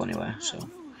going to go anywhere, so...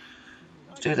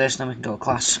 Let's do this, and then we can go to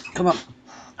class. Come on.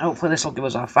 Hopefully this will give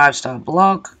us our 5-star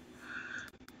blog.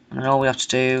 And then all we have to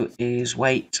do is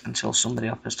wait until somebody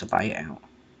offers to buy it out.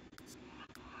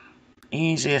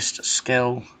 Easiest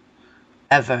skill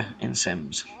ever in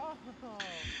Sims.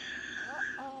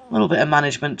 A little bit of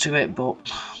management to it, but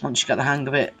once you get the hang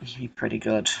of it, you're pretty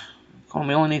good. Come on,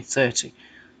 we only need 30.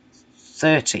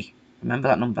 30. Remember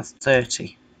that number,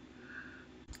 30.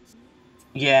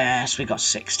 Yes, we got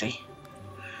 60.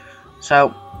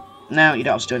 So, now you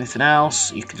don't have to do anything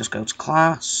else. You can just go to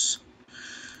class.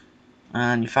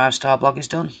 And your 5-star blog is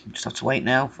done. You just have to wait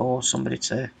now for somebody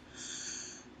to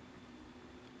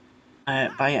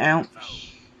buy it out.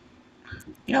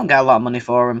 You don't get a lot of money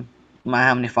for them, no matter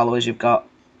how many followers you've got.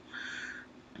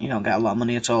 You don't get a lot of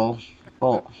money at all.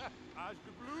 But,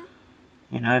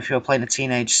 you know, if you're playing a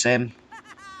teenage sim,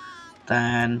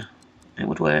 then it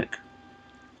would work.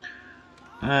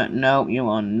 No, you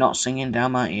are not singing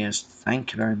down my ears.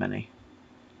 Thank you very many.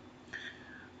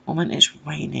 Woman, it's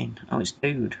raining. Oh, it's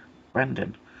dude.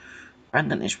 Brendan.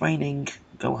 Brendan, it's raining.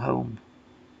 Go home.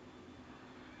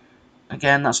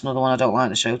 Again, that's another one I don't like,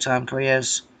 the Showtime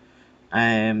careers.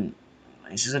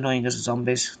 It's as annoying as the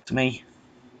zombies to me.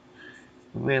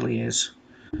 It really is.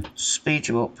 Speed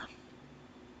you up.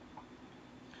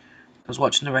 I was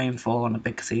watching the rain fall on a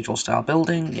big cathedral style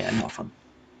building. Yeah, not fun.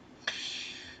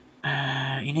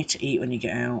 You need to eat when you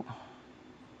get out.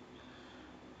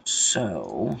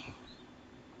 So,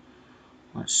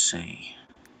 let's see.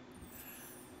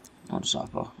 What does that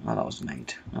for? Oh, that was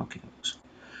made. Okay.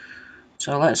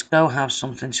 So let's go have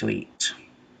something to eat.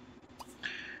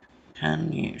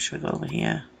 Should we go over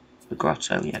here? The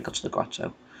grotto? Yeah, go to the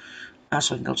grotto.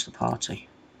 So we can go to the party.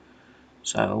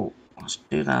 So, let's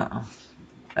do that. Oh,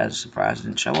 there's a surprise, it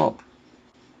didn't show up.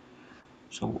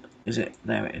 So, is it?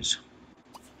 There it is.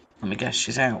 Let me guess,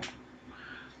 she's out.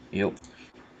 Yup.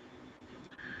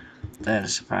 There's a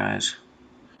surprise.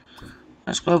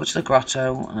 Let's go over to the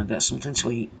grotto and get something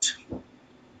to eat.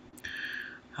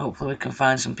 Hopefully we can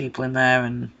find some people in there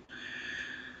and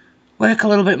work a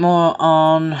little bit more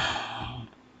on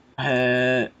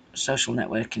her social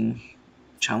networking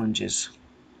challenges.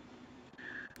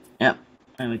 Yep,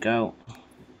 there we go.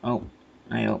 Oh,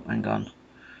 hang on.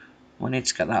 We need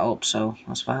to get that up, so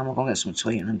that's fine. We'll go get some to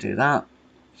eat and then do that.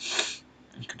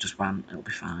 You can just run, it'll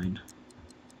be fine.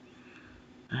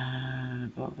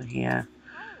 Go over here.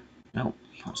 Nope,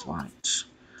 that's lights.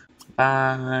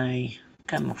 Bye.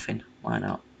 Get a muffin, why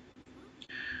not?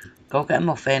 Go get a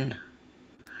muffin.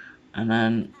 And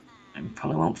then it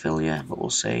probably won't fill you, but we'll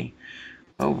see.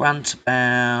 We'll rant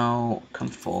about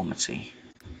conformity.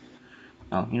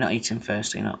 Oh, you're not eating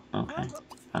first, are you not? Okay,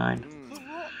 fine.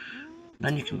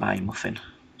 Then you can buy your muffin.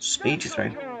 Speed you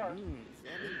through.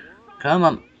 Come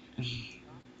on.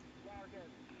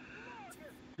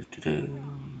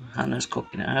 Hannah's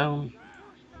cooking at home.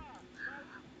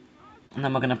 And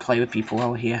then we're going to play with people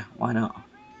over here. Why not?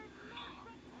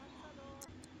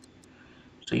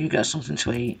 So you get something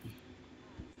to eat.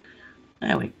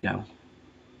 There we go.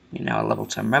 You're now a level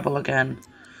 10 rebel again.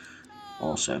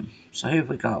 Awesome. So who have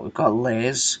we got? We've got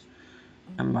Liz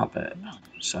and Robert.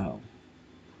 So...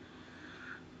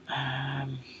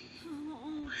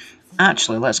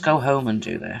 actually, let's go home and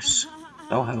do this.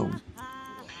 Go home.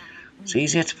 It's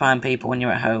easier to find people when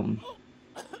you're at home.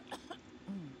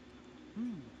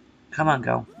 Come on,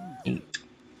 go. Eat.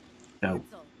 Go.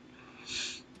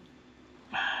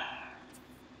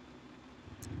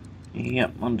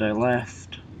 Yep, one day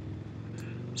left.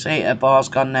 See, our bar's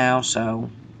gone now, so...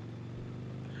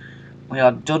 we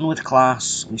are done with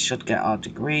class. We should get our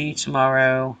degree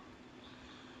tomorrow.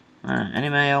 Any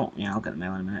mail? Yeah, I'll get the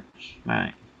mail in a minute.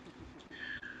 Right.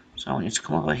 So I want you to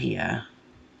come over here.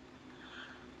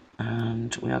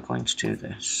 And we are going to do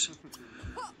this.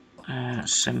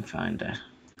 Sim finder.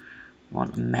 I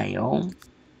want mail.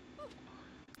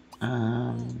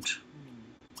 And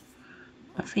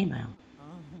a female.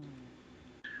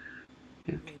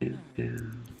 Is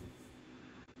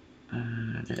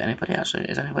anybody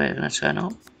going to turn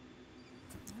up?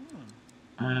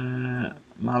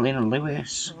 Marlena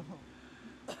Lewis.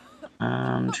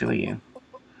 And who are you?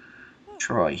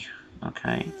 Troy.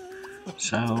 Okay.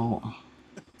 So,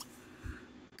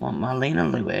 want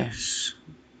Marlena Lewis.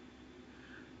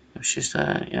 If she's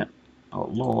there, yep. Oh,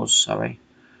 Laws, sorry.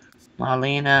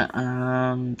 Marlena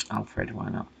and Alfred, why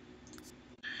not?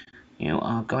 You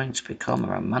are going to become a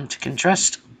romantic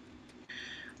interest.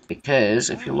 Because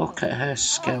if you look at her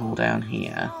skill down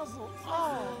here.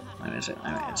 Where is it?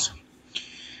 There it is.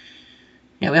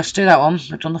 Yeah, we have to do that one.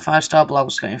 We've done the 5-star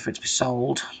blogs getting for it to be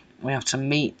sold. We have to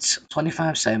meet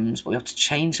 25 Sims, but we have to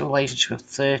change the relationship of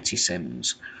 30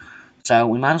 Sims. So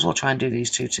we might as well try and do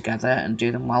these two together and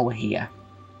do them while we're here.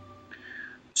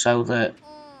 So that,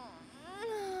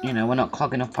 you know, we're not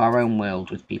clogging up our own world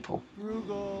with people.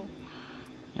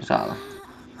 Is that...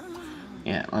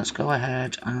 yeah, let's go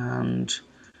ahead and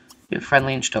do a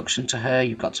friendly introduction to her.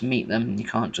 You've got to meet them. You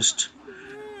can't just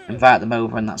invite them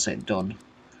over and that's it, done.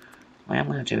 What I'm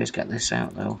going to do is get this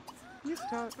out, though.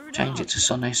 Change it to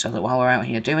sunny so that while we're out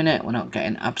here doing it, we're not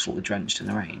getting absolutely drenched in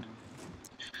the rain.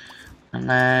 And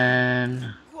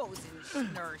then...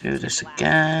 do this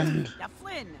again.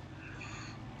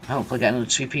 Hopefully get another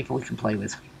 2 people we can play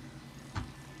with.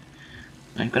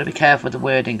 Now, you've got to be careful with the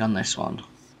wording on this one.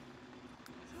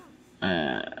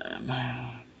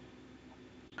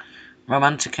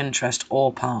 Romantic interest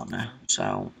or partner.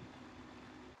 So,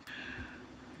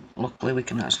 luckily we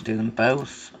can actually do them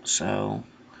both. So,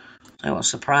 that will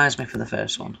surprise me for the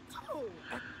first one.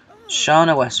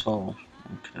 Shauna Westfall.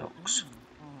 Okay, folks.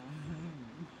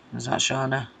 Is that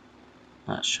Shauna?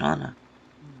 That's Shauna.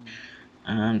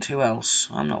 And who else?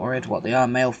 I'm not worried what they are,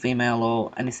 male, female,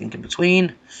 or anything in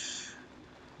between.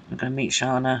 I'm going to meet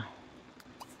Shauna.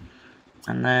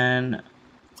 And then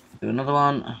do another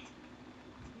one.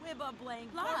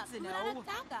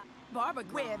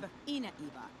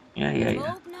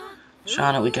 Yeah.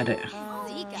 Shauna, we get it.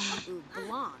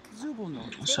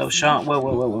 So Shauna,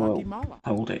 whoa.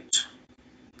 Hold it.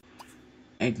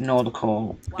 Ignore the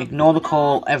call. Ignore the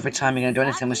call every time you're going to do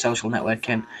anything with social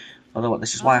networking. Although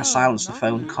this is why I silence the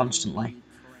phone constantly.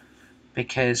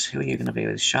 Because who are you going to be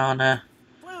with? Shauna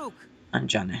and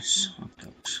Janice. Okay.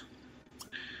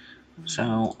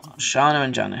 So Shauna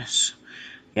and Janice.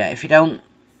 Yeah, if you don't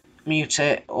mute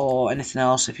it or anything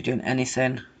else, if you're doing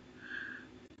anything,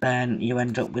 then you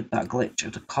end up with that glitch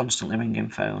of the constantly ringing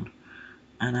phone.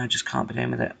 And I just can't be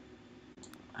doing with it.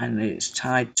 And it's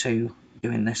tied to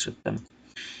doing this with them.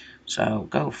 So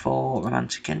go for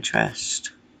romantic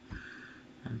interest.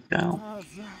 And go.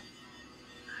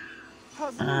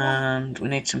 And we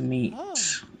need to meet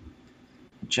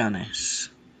Janice.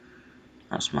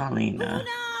 That's Marlena.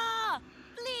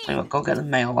 Tell you what, go get the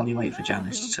mail while you wait for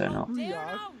Janice to turn up.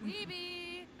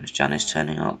 Is Janice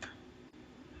turning up?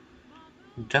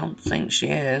 Don't think she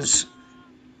is.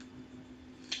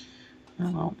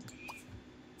 Oh well.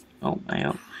 Oh, there you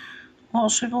go.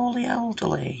 What's with all the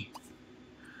elderly?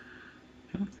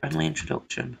 Friendly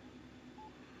introduction.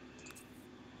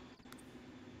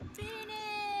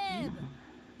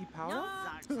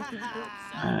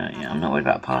 Yeah, I'm not worried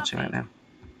about a party right now.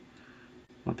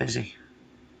 We're busy.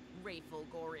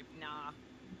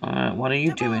 What are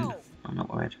you doing? I'm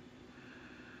not worried.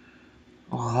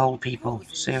 Oh, old people,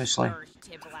 seriously.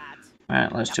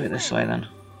 Right, let's do it this way then.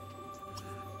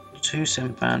 2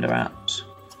 Simfinder apps.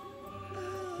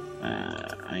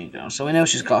 There you go. So we know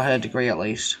she's got her degree at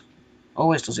least.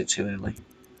 Always does it too early.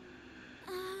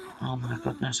 Oh my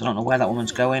goodness, I don't know where that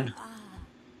woman's going.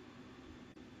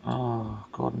 Oh,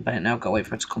 Gordon Bennett, now gotta wait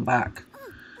for her to come back.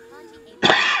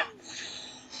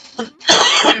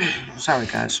 Sorry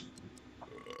guys.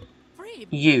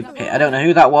 You, I don't know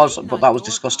who that was, but that was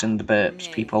disgusting, the burps,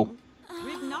 people.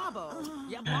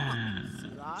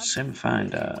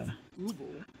 Simfinder.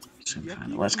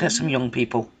 Let's get some young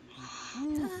people.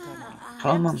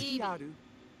 Come on. I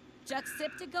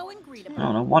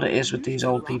don't know what it is with these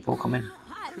old people coming.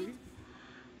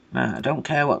 I don't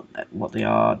care what they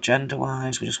are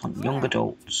gender-wise, we just want young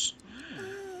adults.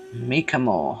 Mika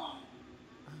Moore.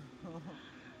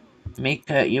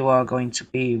 Mika, you are going to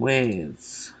be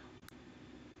with...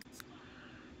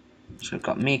 So we've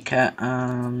got Mika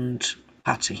and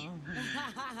Patty.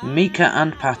 Mika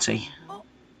and Patty.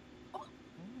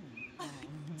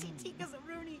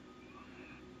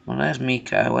 Well, there's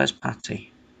Mika. Where's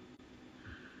Patty?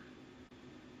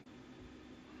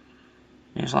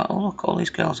 He's like, oh look, all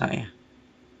these girls out here.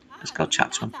 Let's go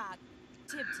chat to them.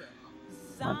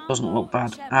 That doesn't look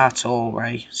bad at all,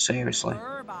 Ray. Seriously.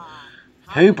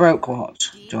 Who broke what?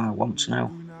 Do I want to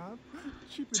know?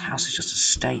 This house is just a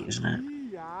state, isn't it?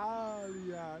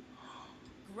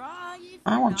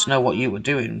 I want to know what you were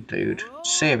doing, dude.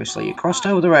 Seriously, you crossed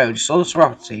over the road, you saw the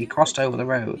property, you crossed over the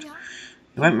road.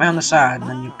 You went round the side and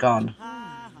then you've gone.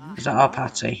 Is that our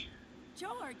Patty?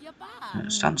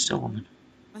 Stand still, woman.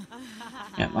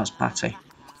 Yep, that's Patty.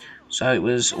 So it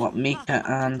was, what, Mika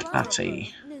and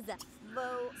Patty?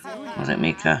 Was it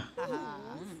Mika?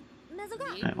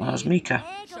 Right, well, it was Mika.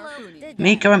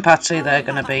 Mika and Patty, they're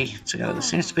going to be together. They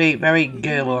seems to be very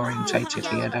girl-orientated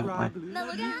here, don't they?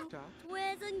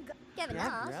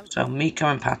 So, Mika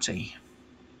and Patty.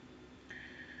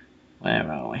 Where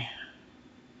are we?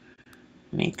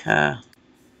 Mika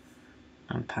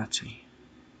and Patty.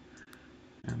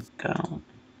 There we go.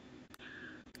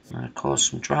 Cause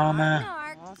some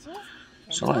drama.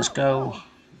 So let's go,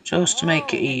 just to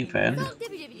make it even.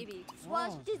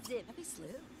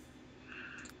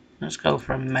 Let's go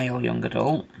for a male young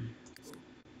adult.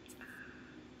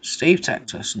 Steve,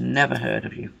 Texas, never heard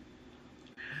of you.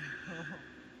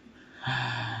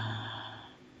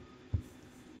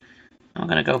 I'm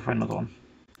going to go for another one.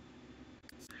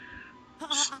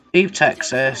 Steve,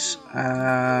 Texas,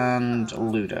 and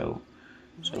Ludo.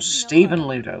 So Steve and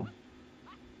Ludo.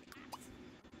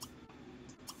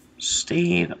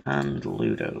 Steve and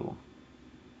Ludo.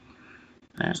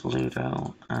 There's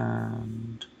Ludo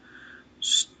and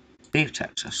Steve,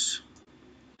 Texas.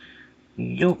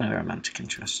 You're going to be a romantic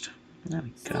interest. There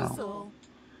we go.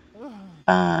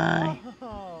 Bye.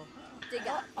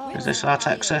 Is this our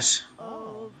Texas?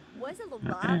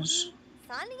 It is.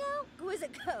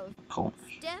 Cool.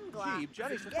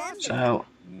 So,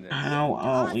 how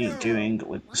are we doing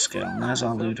with the skill? There's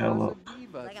our Ludo, look.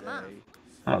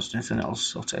 That's nothing, it'll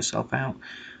sort itself out.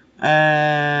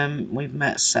 We've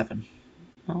met 7.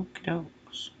 Okie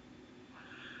dokes.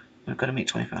 We've got to meet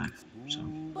 25. So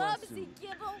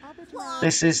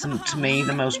this is, to me,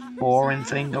 the most boring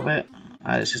thing of it.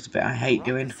 It's just a bit I hate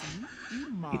doing.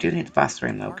 You do need the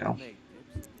bathroom though, girl.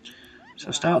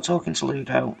 So start talking to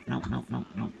Ludo. No.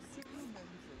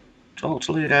 Talk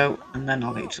to Ludo, and then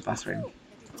I'll get you to the bathroom.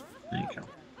 There you go.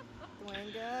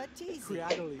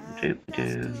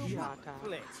 Do.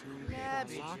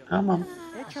 Come on.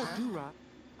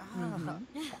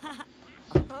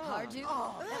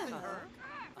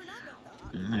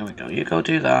 There we go. You go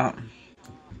do that.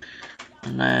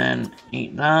 And then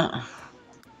eat that.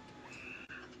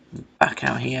 Back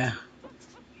out here.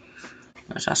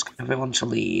 Let's ask everyone to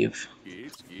leave.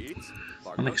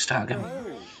 And we can start again.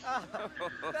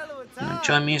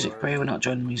 Join music prayer. We're not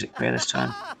joining music prayer this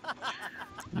time.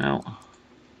 No.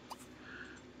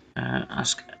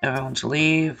 Ask everyone to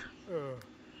leave.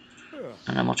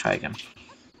 And then we'll try again.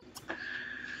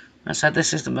 I said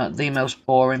this is the most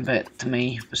boring bit to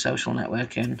me for social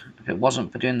networking. If it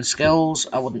wasn't for doing the skills,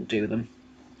 I wouldn't do them.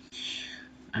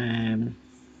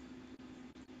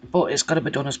 But it's got to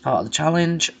be done as part of the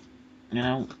challenge. You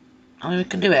know, I mean, we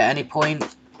can do it at any point.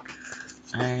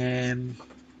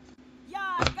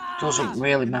 Doesn't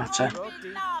really matter.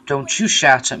 Don't you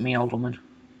shout at me, old woman.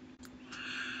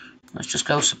 Let's just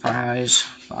go surprise.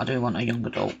 But I do want a young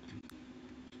adult.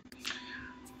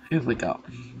 Who have we got?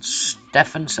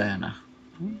 Stefan Cerner.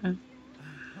 Okay.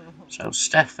 So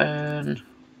Stefan.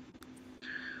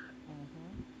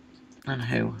 And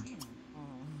who?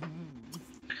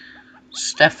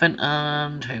 Stefan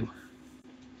and who?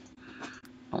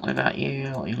 What about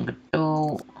you? Young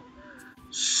adult.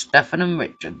 Stefan and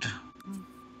Richard.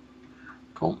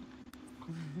 Cool.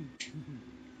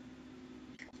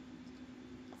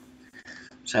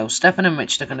 So Stefan and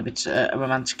Richard are going to be a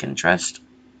romantic interest.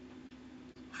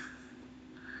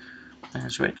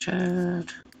 There's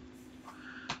Richard.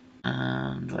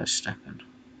 And where's Stefan?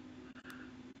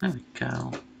 There we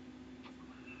go.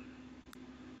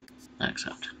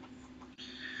 Accept.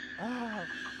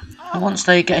 And once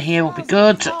they get here, we'll be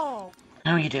good. How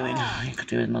are you doing? You could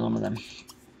do another one of them.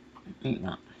 Eat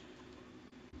that.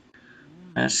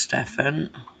 There's Stefan.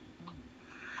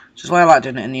 This is why I like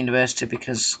doing it in the university,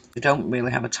 because we don't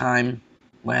really have a time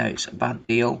where it's a bad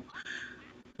deal.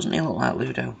 Doesn't he look like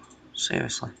Ludo?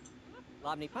 Seriously.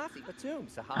 We're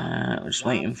just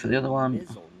waiting for the other one.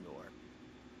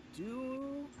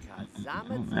 Oh,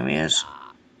 there he is.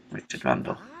 Richard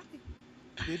Randall.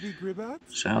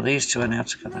 So these two are now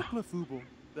together.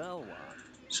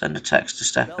 Send a text to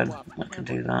Stefan. I can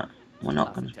do that. We're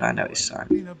not going to find out his sign.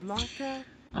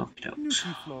 Okie dokes.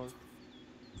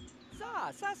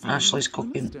 Ashley's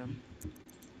cooking.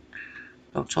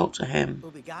 Go talk to him.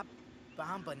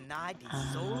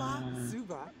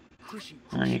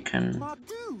 And you can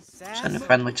send a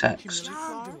friendly text.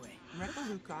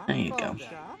 There you go.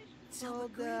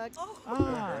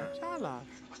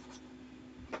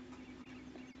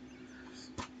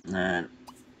 And then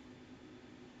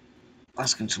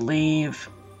ask him to leave.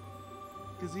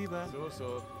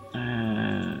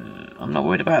 I'm not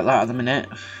worried about that at the minute.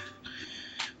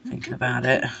 Thinking about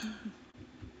it.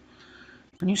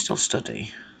 Can you still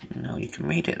study? No, you can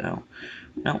read it though.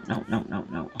 No.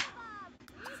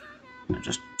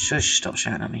 Just shush, stop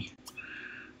shouting at me.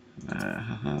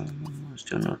 Let's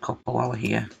do another couple while we're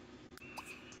here.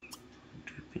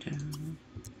 Who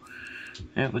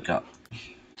have we got?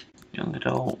 Young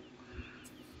adult.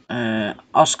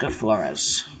 Oscar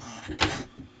Flores.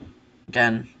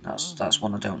 Again, that's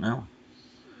one I don't know.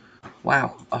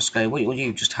 Wow, Oscar, what were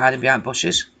you just hiding behind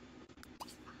bushes?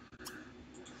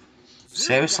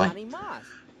 Seriously?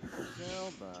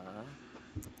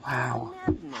 Wow.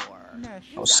 That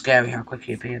was scary how quick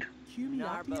he appeared. Come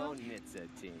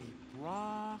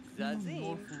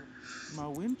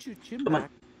on.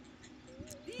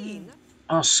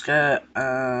 Oscar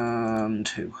and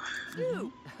who?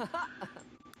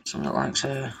 Someone that likes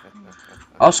her.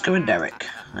 Oscar and Derek.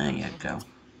 There you go.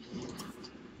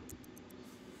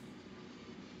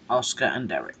 Oscar and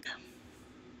Derek.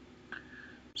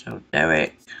 So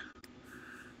Derek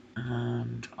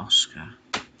and Oscar.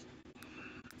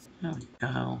 There we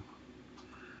go.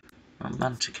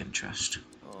 Romantic interest.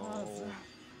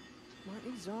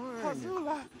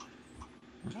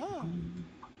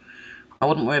 I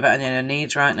wouldn't worry about any of her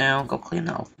needs right now. Go clean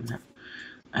that up a minute.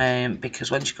 Because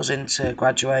when she goes in to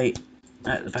graduate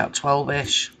at about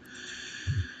 12ish,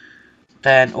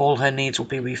 then all her needs will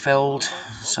be refilled.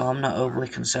 So I'm not overly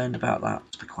concerned about that,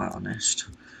 to be quite honest.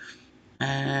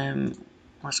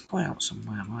 Let's go out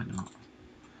somewhere, why not?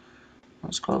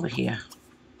 Let's go over here.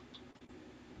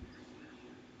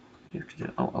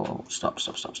 Oh, stop.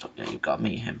 Yeah, you've got to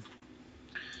meet him.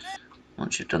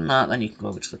 Once you've done that, then you can go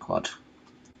over to the quad.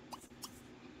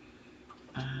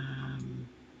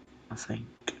 I think.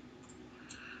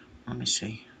 Let me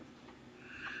see.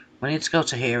 We need to go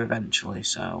to here eventually,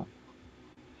 so...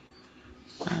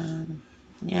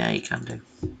 yeah, you can do.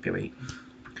 Great.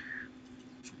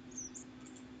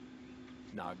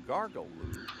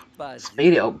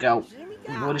 Speed it up, go.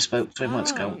 We've already spoke to him,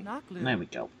 let's go. There we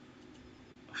go.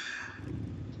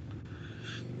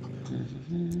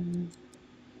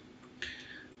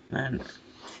 Then,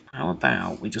 how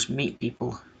about we just meet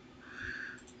people?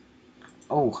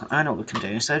 Oh, I know what we can do.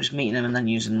 Instead of just meeting them and then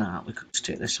using that, we could just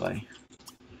do it this way.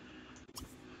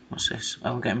 What's this?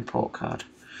 Oh, we're getting a report card.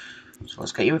 So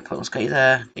let's get you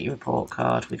there. Get your report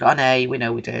card. We got an A. We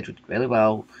know we did. We did really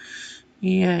well.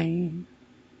 Yay!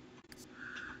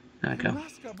 There we go.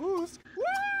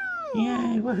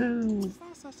 Yay! Woohoo!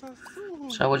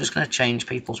 So we're just going to change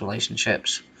people's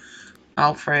relationships.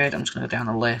 Alfred, I'm just going to go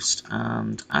down a list,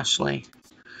 and Ashley,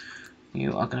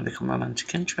 you are going to become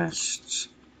romantic interests.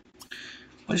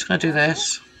 We're just going to do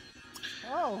this,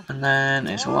 and then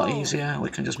it's a lot easier. We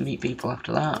can just meet people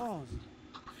after that.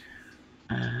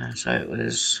 So it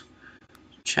was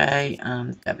Che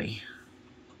and Debbie.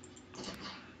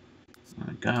 There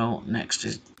we go. Next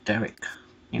is Derek.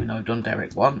 Even though I've done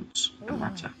Derek once, doesn't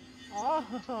matter.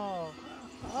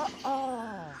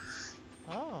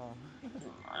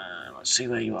 Let's see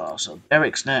where you are. So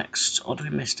Derek's next. Or do we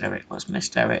miss Derek? Let's miss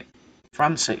Derek.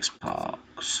 Francis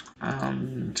Parks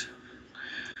and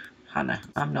Hannah.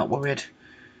 I'm not worried.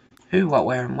 Who, what,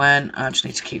 where, and when. I just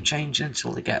need to keep changing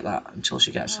until they get that. Until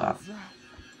she gets that.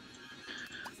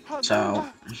 So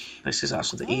this is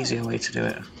actually the easier way to do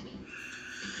it.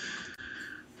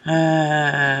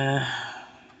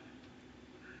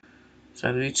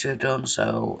 So you two have done.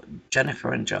 So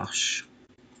Jennifer and Josh.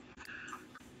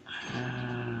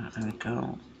 There we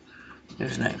go.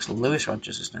 Who's next? Lewis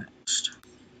Rogers is next.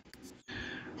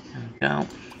 There we go.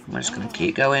 We're just going to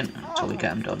keep going until we get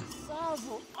them done.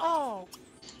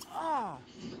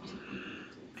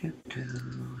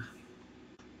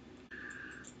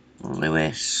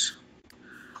 Lewis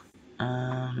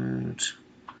and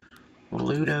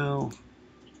Ludo.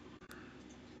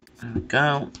 There we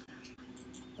go.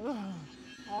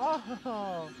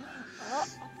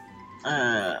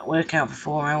 Work out for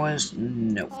 4 hours?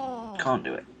 No, can't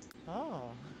do it.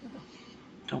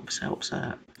 Don't be so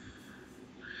upset.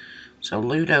 So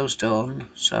Ludo's done.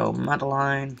 So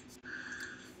Madeline,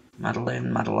 and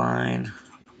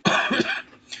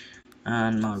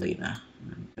Marlena.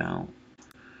 There we go.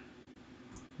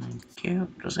 Thank you.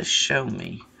 Does this show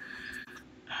me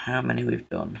how many we've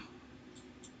done?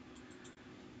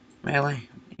 Really?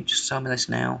 You just tell me this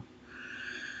now?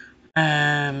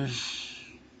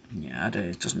 Yeah, I do.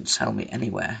 It doesn't tell me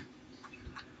anywhere.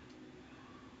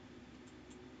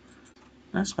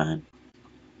 That's fine.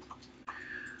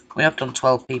 We have done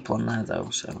 12 people on there though,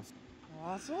 so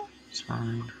it's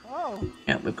fine.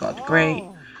 Yep, we've got a degree.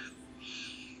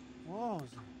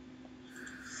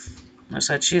 I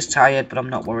said she's tired, but I'm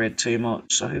not worried too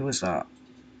much. So who was that?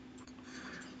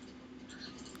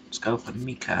 Let's go for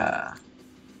Mika.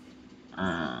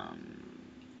 And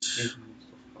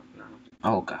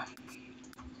Olga.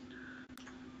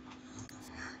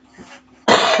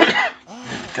 There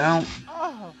we go.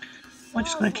 We're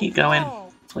just going to keep going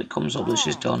until it comes up that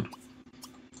she's done.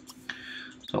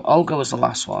 So Olga was the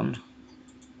last one.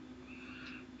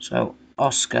 So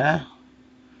Oscar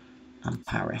and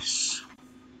Paris.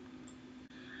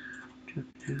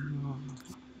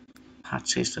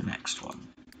 Patty's the next one.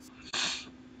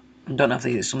 I don't know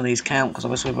if some of these count because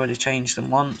obviously we've already changed them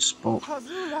once, but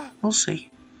we'll see.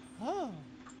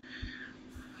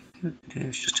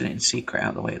 It's just doing it in secret out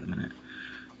of the way at the minute.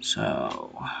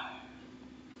 So,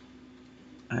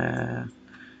 yeah,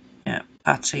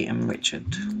 Patty and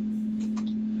Richard.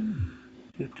 And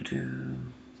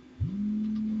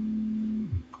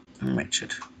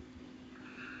Richard.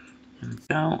 There we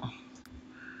go.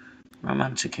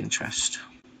 Romantic interest.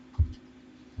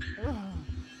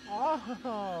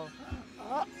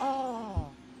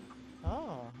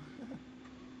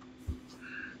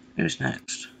 Who's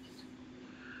next?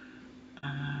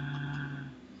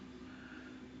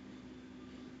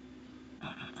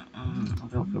 I'll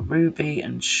go for Ruby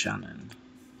and Shannon.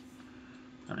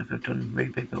 I don't know if I've done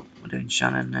Ruby, but we're doing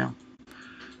Shannon now.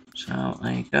 So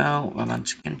there you go,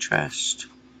 romantic interest.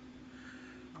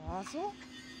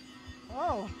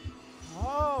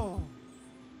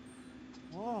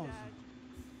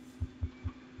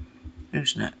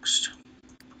 Who's next?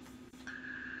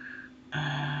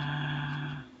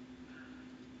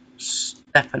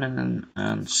 Stefan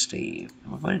and Steve.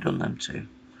 We've already done them two.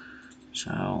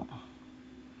 So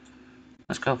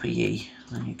let's go for Yi.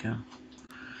 There you go.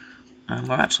 And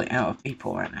we're actually out of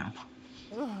people right now.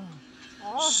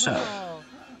 So,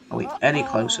 are we any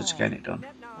closer to getting it done?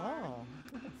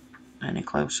 Any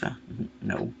closer?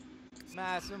 No.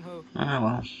 Oh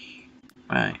well.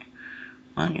 Right.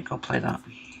 Why don't you go play that?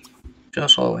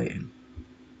 Just while waiting.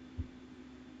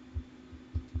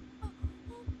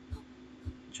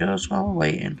 Just while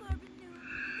waiting.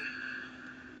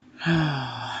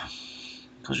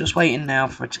 Because just waiting now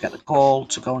for her to get the call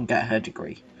to go and get her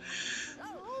degree.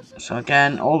 So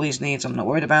again, all these needs I'm not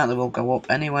worried about. They will go up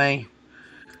anyway.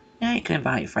 Yeah, you can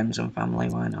invite your friends and family.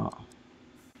 Why not?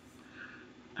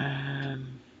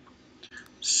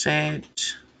 Sid.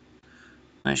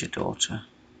 Where's your daughter?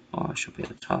 Oh, it should be at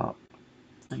the top.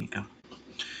 There you go.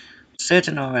 Sid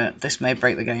and Nora, this may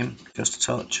break the game just a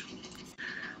touch.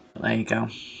 But there you go.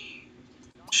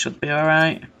 Should be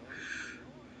alright.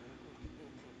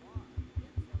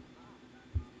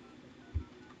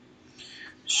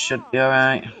 Should be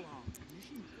alright.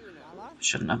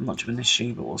 Shouldn't have much of an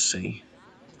issue, but we'll see.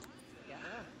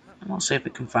 And we'll see if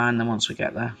we can find them once we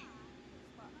get there.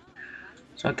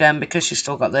 So again, because she's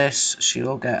still got this, she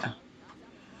will get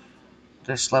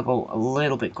this level a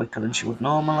little bit quicker than she would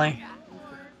normally.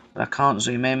 But I can't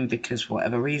zoom in because for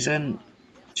whatever reason,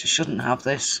 she shouldn't have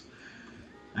this.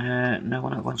 No, we're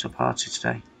not going to a party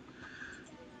today.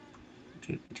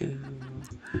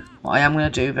 What I am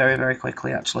going to do very, very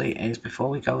quickly actually is before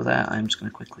we go there, I'm just going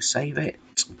to quickly save it.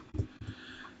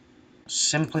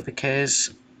 Simply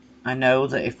because I know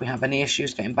that if we have any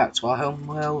issues getting back to our home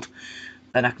world,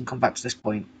 then I can come back to this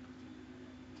point.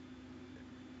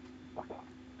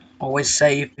 Always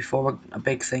save before a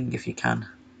big thing if you can.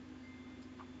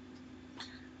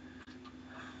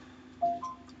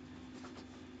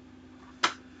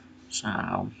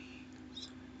 So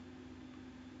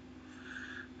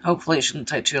hopefully it shouldn't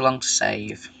take too long to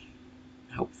save.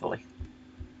 Hopefully.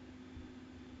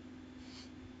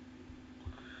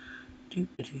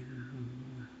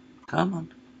 Come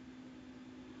on.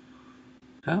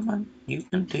 Come on, you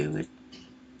can do it.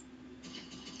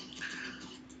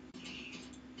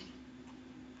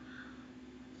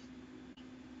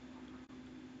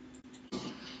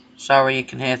 Sorry you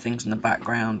can hear things in the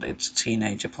background, it's a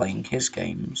teenager playing his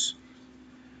games.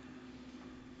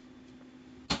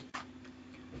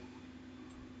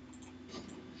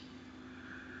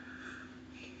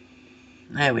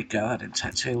 There we go, that didn't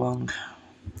take too long.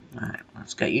 Right,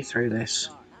 let's get you through this.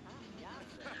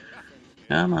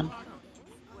 Come on.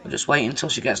 We'll just wait until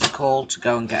she gets the call to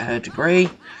go and get her degree.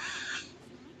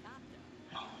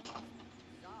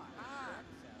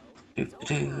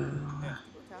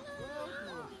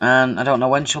 And I don't know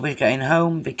when she'll be getting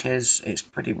home because it's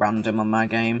pretty random on my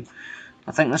game.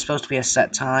 I think there's supposed to be a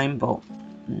set time, but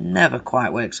never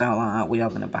quite works out like that. We are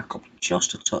going to back up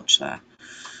just a touch there.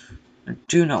 I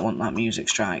do not want that music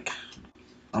strike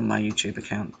on my YouTube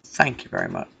account. Thank you very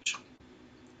much.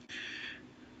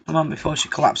 Come on, before she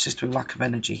collapses through lack of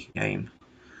energy, game.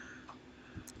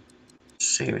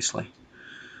 Seriously.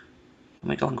 Let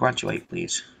me go and graduate,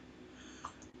 please.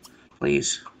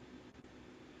 Please.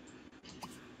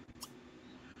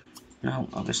 No,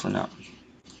 obviously not.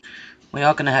 We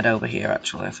are going to head over here,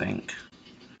 actually, I think.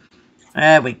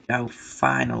 There we go,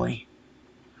 finally.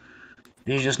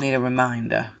 Did you just need a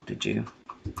reminder, did you?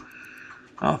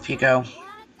 Off you go.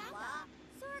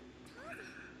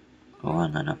 Go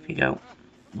on then, off you go.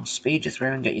 We'll speed you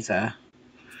through and get you there.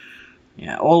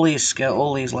 Yeah, all these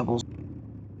levels.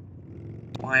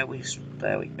 Why are we...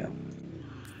 There we go.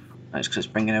 That's because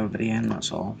it's bringing everybody in,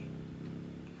 that's all.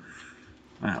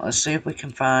 Right, let's see if we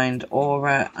can find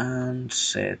Aura and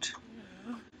Sid.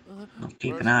 I'll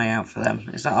keep an eye out for them.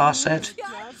 Is that our Sid?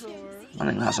 I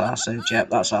think that's our Sid. Yep,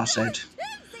 that's our Sid.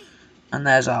 And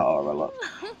there's our Aura, look.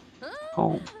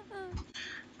 Cool.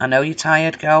 I know you're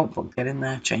tired, girl, but get in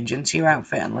there, change into your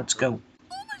outfit, and let's go.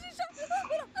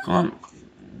 Come on.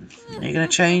 Are you going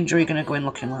to change, or are you going to go in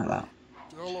looking like that?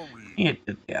 You're a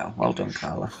good girl. Well done,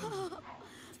 Karla.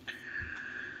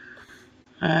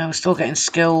 We're still getting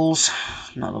skills.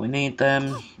 Not that we need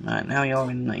them. Right, now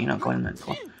you're in. You're not going in there.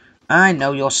 Come on. I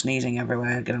know you're sneezing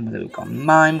everywhere. Get on with it. We've got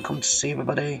Mime. Come to see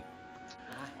everybody.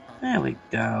 There we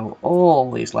go.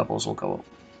 All these levels will go up.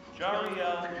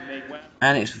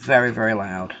 And it's very, very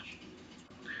loud.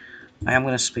 I am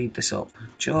going to speed this up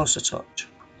just a touch.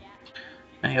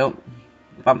 There you go.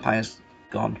 Vampire's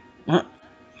gone.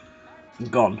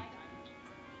 Gone.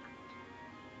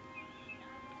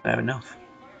 Fair enough.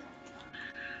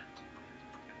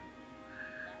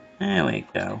 There we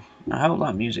go. I hope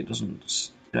that music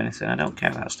doesn't do anything. I don't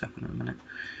care about stepping in a minute.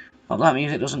 Hope that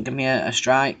music doesn't give me a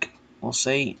strike. We'll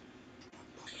see.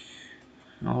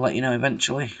 I'll let you know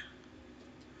eventually.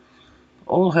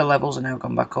 All her levels are now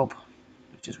gone back up,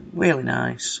 which is really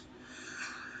nice.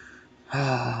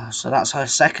 So that's her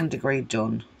second degree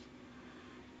done.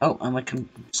 Oh, and we can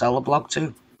sell a blog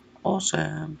too.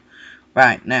 Awesome.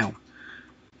 Right, now.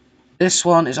 This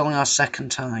one is only our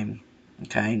second time.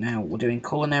 Okay, now we're doing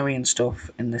culinary and stuff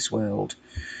in this world.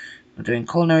 We're doing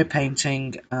culinary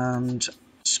painting and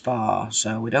spa,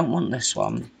 so we don't want this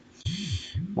one.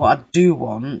 What I do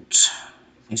want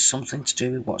is something to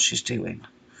do with what she's doing.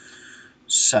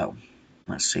 So,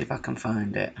 let's see if I can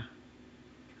find it.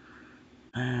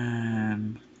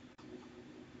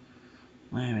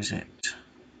 Where is it?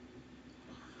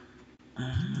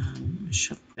 It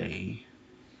should be.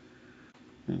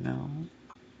 No.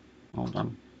 Hold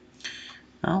on.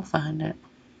 I'll find it.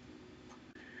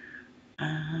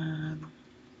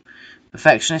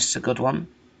 Perfectionist's a good one.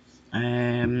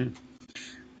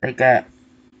 They get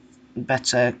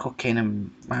better cooking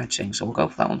and writing, so we'll go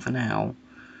for that one for now.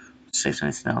 Let's see if there's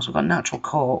anything else. We've got natural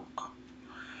cook.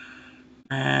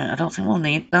 I don't think we'll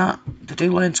need that. They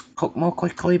do learn to cook more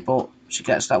quickly, but she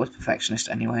gets that with perfectionist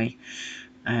anyway.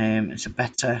 It's a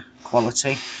better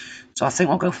quality. So I think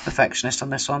we'll go for perfectionist on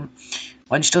this one.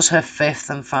 When she does her fifth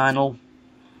and final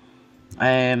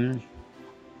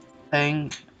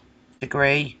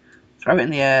degree, throw it in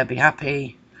the air, be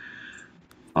happy.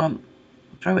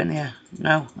 Throw it in the air.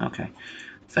 No? Okay.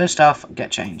 First off,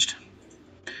 get changed.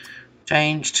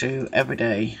 Change to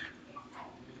everyday.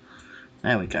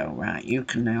 There we go. Right, you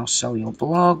can now sell your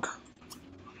blog.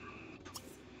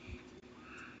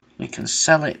 We can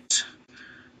sell it.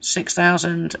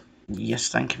 6,000. Yes,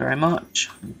 thank you very much.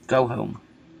 Go home.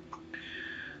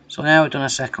 So now we've done a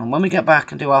second one. When we get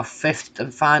back and do our fifth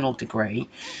and final degree,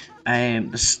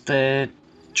 the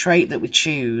trait that we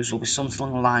choose will be something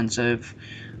along the lines of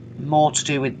more to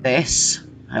do with this,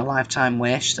 her lifetime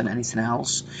wish, than anything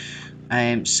else.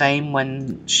 Same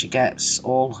when she gets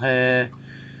all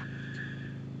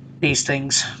these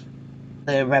things,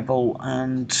 the rebel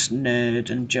and nerd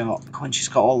and jock. When she's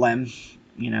got all them,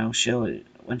 you know,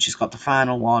 when she's got the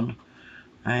final one,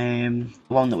 the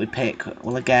one that we pick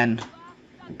will again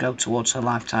go towards her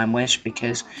lifetime wish,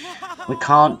 because we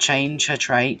can't change her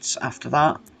traits after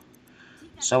that.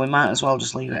 So we might as well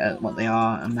just leave it at what they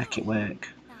are and make it work.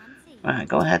 Right,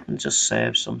 go ahead and just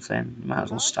save something. Might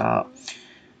as well start.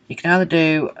 You can either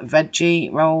do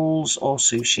veggie rolls or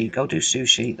sushi. Go do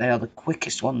sushi. They are the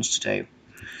quickest ones to do.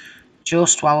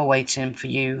 Just while we're waiting for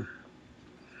you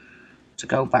to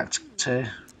go back to...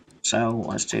 So,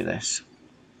 let's do this.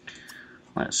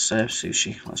 Let's serve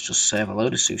sushi. Let's just serve a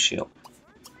load of sushi up.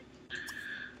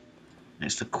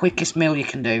 It's the quickest meal you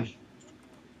can do.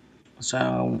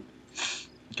 So,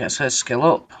 gets her skill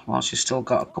up while she's still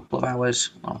got a couple of hours.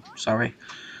 Oh, sorry.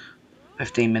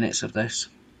 15 minutes of this.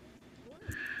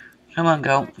 Come on,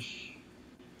 girl.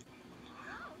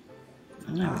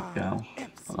 There we go.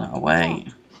 Put that away.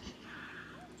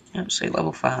 Yep, see,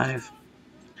 level 5.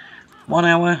 1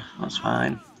 hour, that's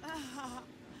fine.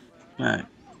 Right,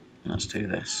 let's do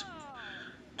this.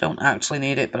 Don't actually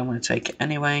need it, but I'm going to take it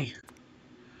anyway.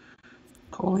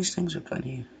 All these things we're putting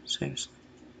here, seriously.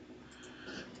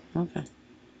 Okay.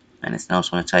 Anything else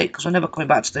I want to take? Because we're never coming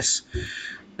back to this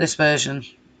version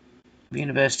of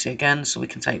university again, so we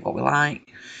can take what we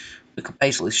like. We could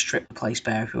basically strip the place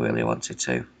bare if we really wanted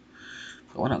to,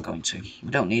 but we're not going to.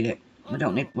 We don't need it.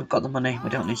 We've got the money.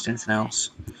 We don't need to do anything else.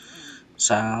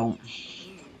 So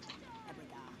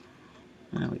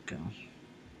there we go.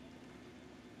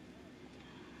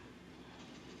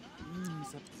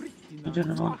 I do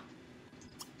another one.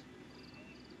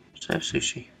 Serve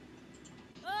sushi.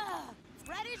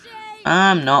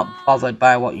 I'm not bothered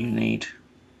by what you need.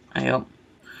 Hey up.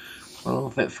 We're a little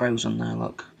bit frozen there,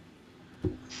 look.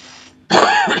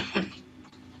 I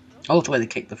love the way they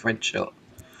kick the fridge shut.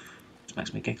 It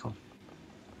makes me giggle.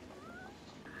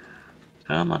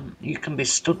 Come on, you can be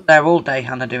stood there all day,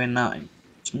 Hannah, doing that.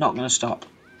 It's not going to stop.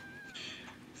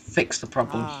 Fix the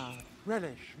problem.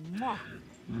 Relish.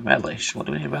 Relish? What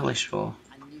do we need relish for?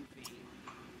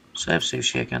 Serve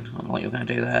sushi again. I don't know what you're going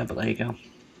to do there, but there you go.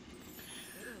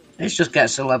 This just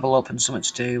gets a level up and something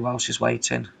to do while she's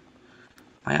waiting.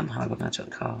 I am, however, going to take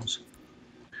the cars.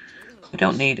 We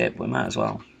don't need it, but we might as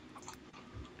well.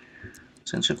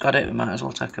 Since we've got it, we might as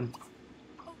well take them.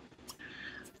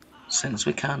 Since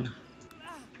we can.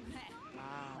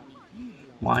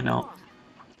 Why not?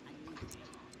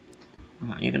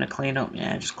 Right, you're going to clean up?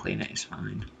 Yeah, just clean it, it's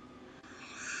fine.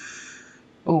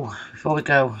 Oh, before we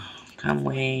go, can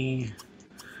we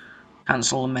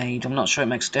Cancel the maid. I'm not sure it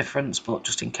makes a difference, but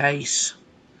just in case.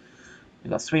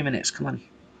 We've got 3 minutes. Come on.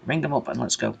 Ring them up and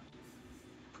let's go.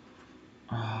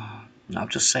 Oh, no, I've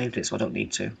just saved it, so I don't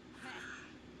need to.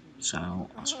 So,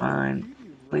 that's fine.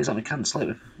 Please let me cancel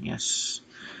it. Yes.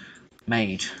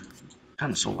 Maid.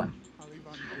 Cancel then.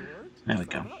 There we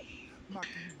go.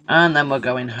 And then we're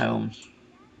going home.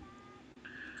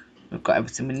 We've got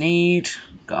everything we need.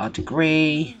 Got our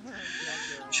degree.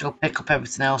 She'll pick up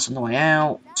everything else on the way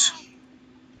out.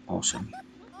 Awesome.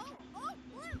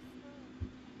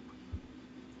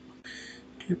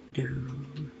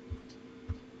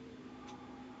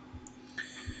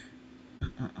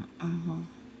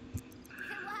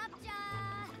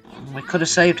 We could have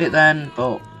saved it then,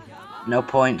 but no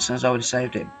point since I already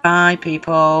saved it. Bye,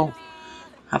 people.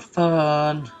 Have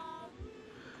fun.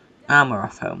 And we're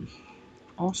off home.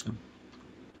 Awesome.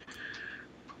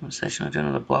 Conversation. I do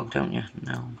another blog, don't you?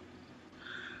 No.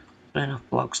 Enough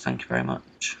blogs, thank you very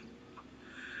much.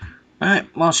 Right,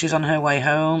 while she's on her way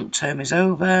home, term is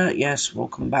over. Yes, we'll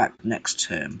come back next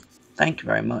term. Thank you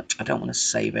very much. I don't want to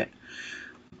save it.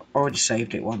 Already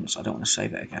saved it once. I don't want to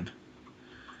save it again.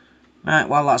 Right,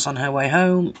 while that's on her way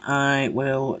home, I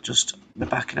will just be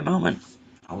back in a moment.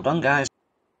 Hold on, guys.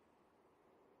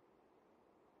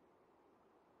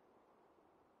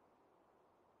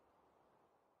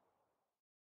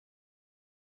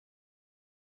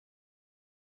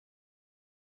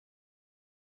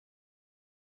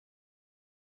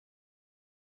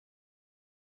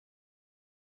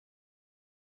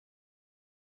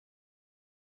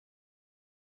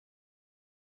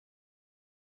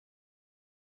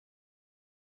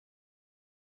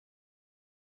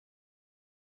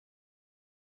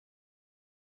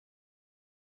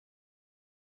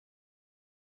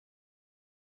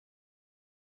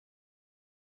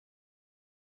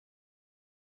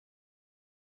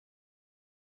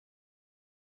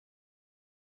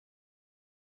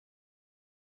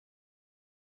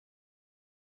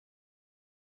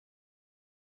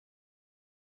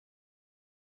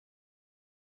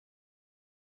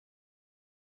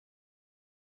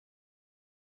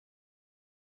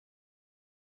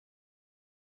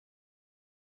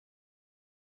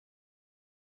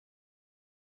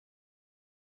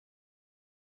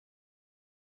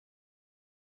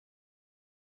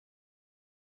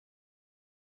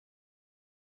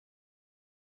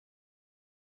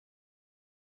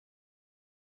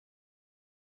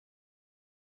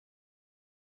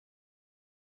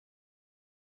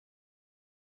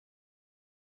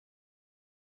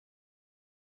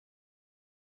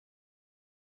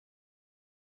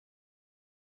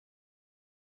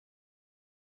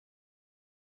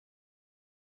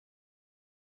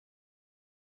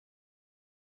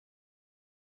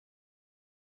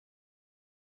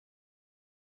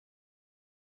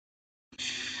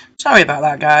 Sorry about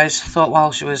that, guys. Thought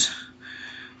while she was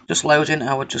just loading,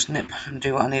 I would just nip and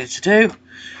do what I needed to do.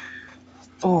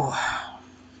 Oh,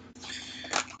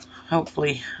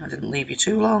 hopefully I didn't leave you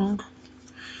too long.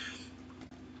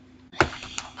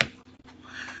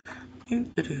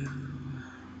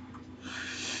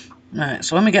 Right,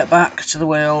 so when we get back to the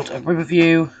world of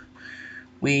Riverview,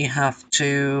 we have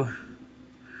to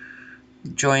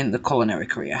join the culinary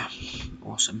career.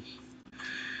 Awesome.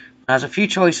 There's a few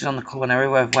choices on the culinary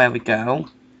where we go.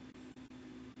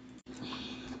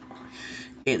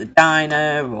 Be it the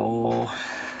diner or...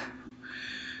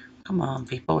 Come on,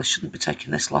 people, it shouldn't be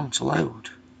taking this long to load.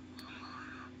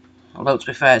 Although, to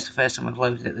be fair, it's the first time I've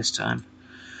loaded it this time.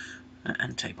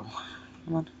 End table.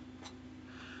 Come on.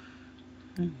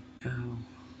 There we go.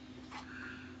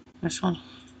 This one.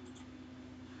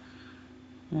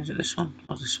 Is it this one?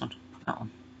 Or this one? That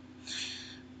one.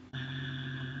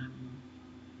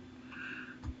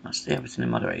 That's the everything in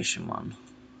moderation one.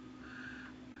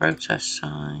 Protest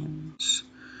signs.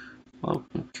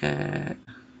 Welcome kit.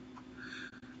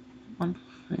 One.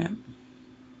 Yeah.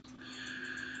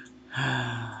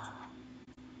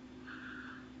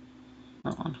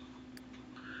 That one.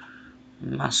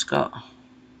 Mascot.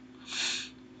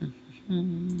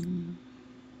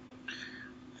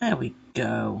 There we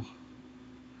go.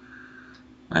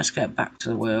 Let's get back to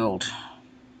the world.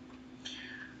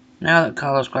 Now that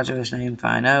Karla's graduated his name,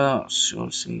 fine. No, we'll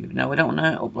see. No, we don't want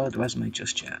to upload the resume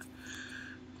just yet,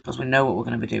 because we know what we're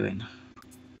going to be doing.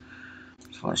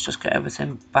 So let's just get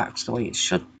everything back to the way it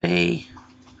should be.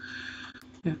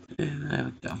 There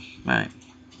we go. Right.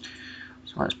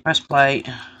 So let's press play.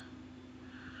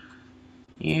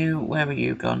 Where are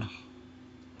you gone?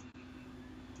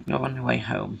 You're on your way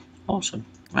home. Awesome.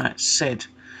 Right, Sid.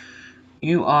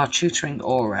 You are tutoring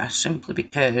Aura simply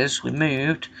because we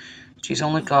moved. She's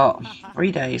only got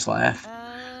 3 days left.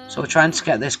 So we're trying to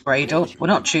get this grade up. We're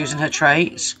not choosing her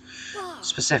traits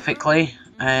specifically,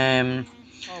 but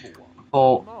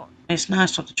it's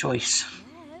nice to have the choice.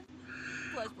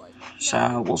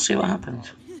 So we'll see what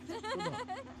happens.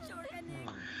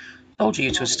 Told you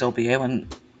two would still be here when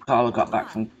Karla got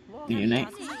back from uni.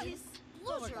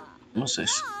 What's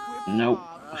this? Nope.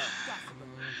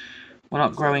 We're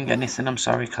not growing anything, I'm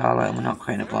sorry, Karla, and we're not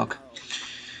creating a blog.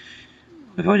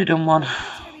 We've already done one.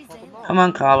 Come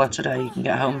on, Karla, today you can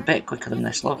get home a bit quicker than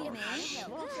this, look.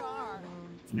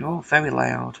 You're all very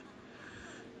loud.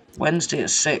 Wednesday at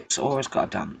 6, always got a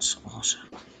dance. Awesome.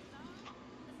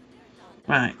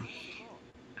 Right.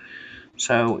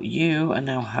 So, you are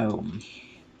now home.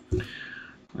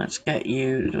 Let's get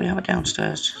you... Do we have a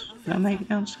downstairs? Did I make a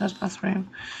downstairs bathroom?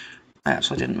 I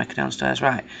actually didn't make a downstairs.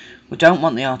 Right. We don't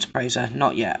want the art appraiser.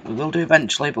 Not yet. We will do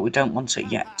eventually, but we don't want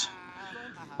it yet.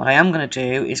 What I am going to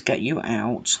do is get you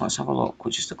out. Let's have a look.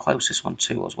 Which is the closest one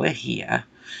to us? We're here.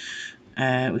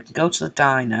 We can go to the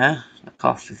diner, the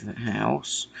coffee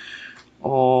house,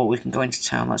 or we can go into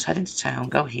town. Let's head into town,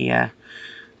 go here,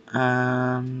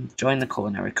 join the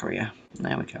culinary career.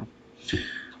 There we go.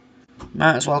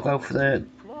 Might as well go for the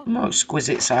more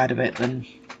exquisite side of it than,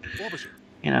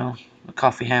 you know, the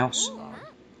coffee house.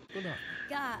 You're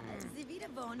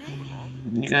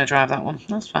going to drive that one?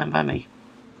 That's fine by me.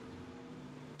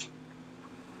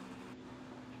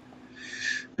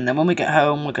 And then when we get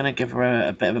home, we're going to give her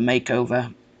a bit of a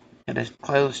makeover. Get her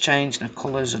clothes changed and her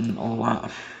colours and all that.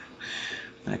 I'm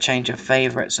going to change her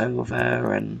favourites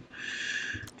over and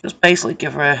just basically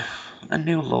give her a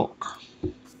new look.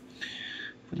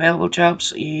 Available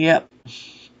jobs? Yep.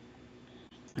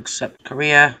 Accept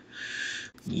career?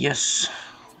 Yes.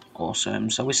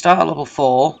 Awesome. So we start at level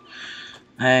 4.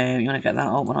 You want to get that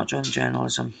up? We're not joining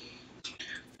journalism.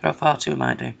 How far too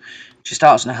might do. She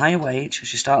starts on a higher wage.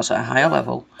 She starts at a higher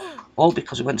level. All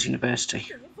because we went to university.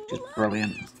 Which is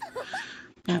brilliant.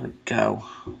 There we go.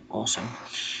 Awesome.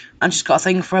 And she's got a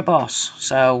thing for a boss.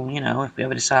 So, you know, if we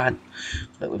ever decide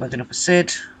that we've had enough of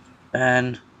Sid,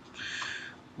 then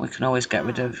we can always get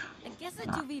rid of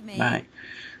that. Right.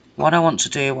 What I want to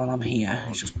do while I'm here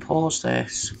is just pause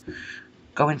this.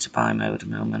 Go into buy mode a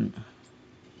moment.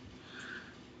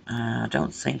 I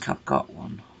don't think I've got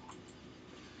one.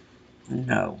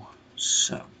 No.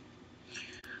 So,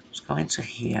 let's go into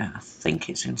here. I think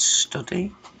it's in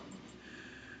study.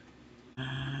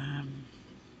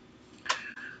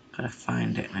 Gotta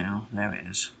find it now. There it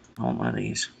is. I want one of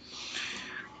these.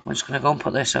 We're just gonna go and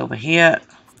put this over here.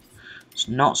 It's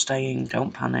not staying.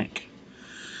 Don't panic.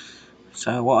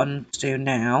 So what I'm going to do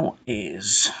now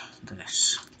is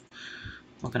this.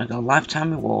 We're going to go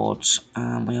lifetime rewards,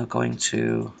 and we are going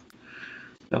to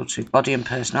go to body and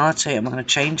personality, and we're going to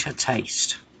change her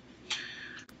taste.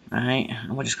 Right,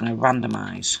 and we're just going to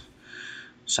randomise.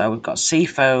 So we've got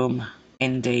seafoam,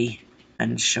 indie,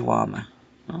 and shawarma.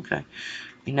 Okay,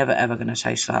 you're never ever going to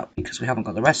taste that because we haven't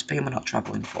got the recipe and we're not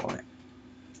travelling for it.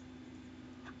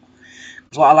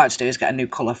 Because what I like to do is get a new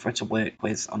colour for her to work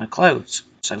with on her clothes.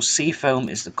 So seafoam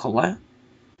is the colour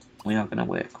we are going to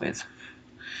work with.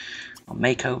 Or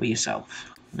make over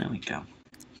yourself. There we go.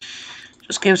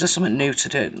 Just gives us something new to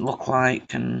do, look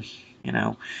like, and you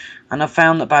know. And I've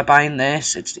found that by buying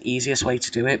this, it's the easiest way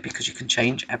to do it because you can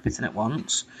change everything at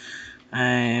once,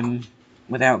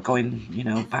 without going, you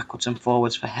know, backwards and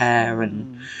forwards for hair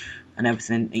and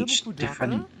everything in each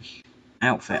different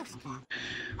outfit.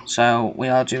 So we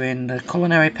are doing the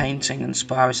culinary painting and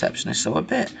spa receptionist, so a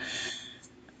bit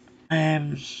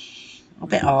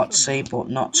artsy, but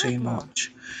not too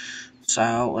much.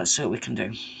 So let's see what we can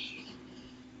do.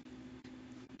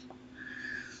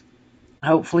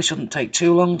 Hopefully shouldn't take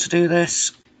too long to do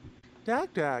this.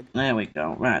 There we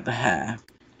go. Right, the hair.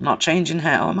 I'm not changing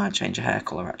hair. Oh, I might change her hair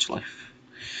colour actually.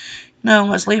 No,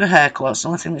 let's leave her hair colour. It's the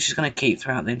only thing that she's going to keep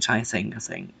throughout the entire thing, I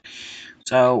think.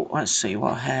 So let's see,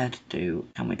 what hairdo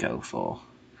can we go for?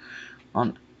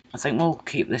 I think we'll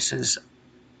keep this as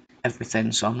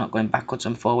everything, so I'm not going backwards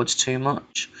and forwards too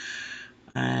much.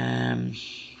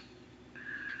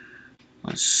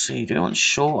 Let's see, do we want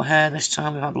short hair this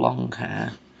time? We've had long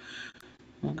hair.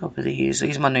 I'll go for these.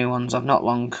 These are my new ones. I've not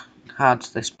long had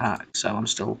this pack, so I'm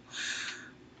still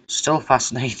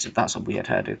fascinated. That's a weird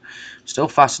hairdo. Still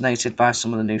fascinated by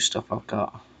some of the new stuff I've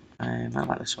got. I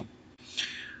like this one.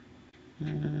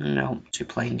 No, too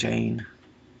plain Jane.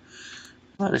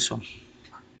 I like this one.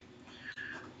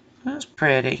 That's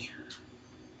pretty.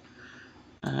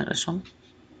 This one.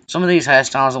 Some of these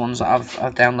hairstyles are ones that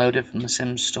I've downloaded from the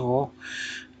Sims store.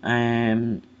 I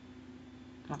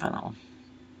like that one.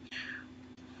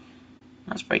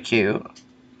 That's pretty cute.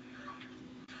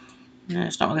 No,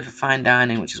 it's not really for fine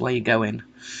dining, which is where you're going.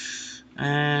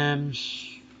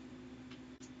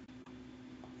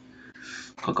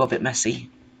 Could go a bit messy.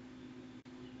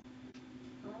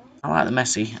 I like the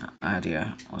messy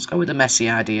idea. Let's go with the messy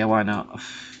idea, why not?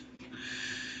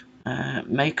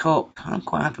 Makeup. I'm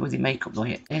quite happy with your makeup the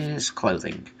way it is.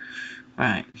 Clothing.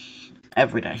 Right.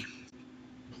 Every day.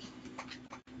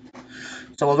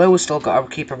 So although we've still got to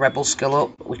keep a rebel skill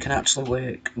up, we can actually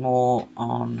work more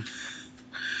on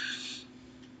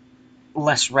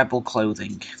less rebel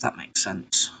clothing, if that makes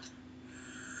sense.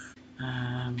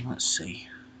 Let's see.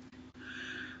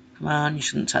 Come on, you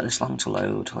shouldn't take this long to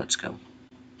load. Let's go.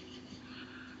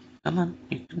 Come on,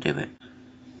 you can do it.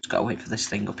 Just gotta wait for this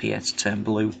thing up here to turn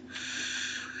blue.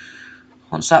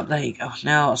 Once that, there you go.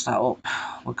 Now that's that up,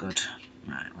 we're good.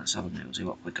 Right, let's have a nosy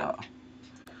what we got.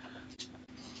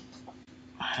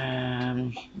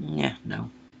 Yeah, no.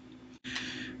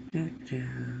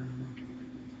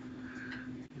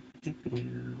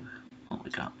 What we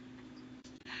got?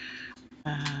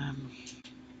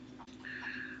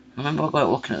 Remember about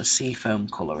looking at the seafoam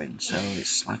colouring, so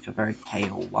it's like a very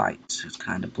pale white, it's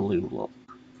kind of blue look.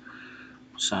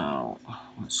 So,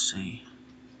 let's see.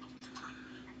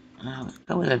 Let's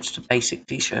go with just a basic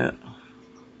t-shirt.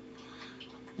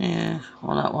 Yeah,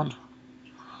 or that one.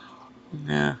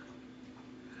 Yeah.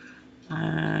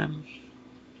 How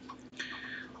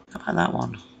about that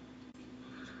one?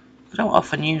 I don't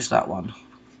often use that one.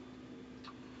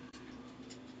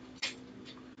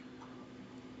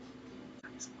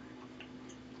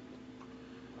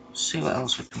 See what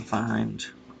else we can find.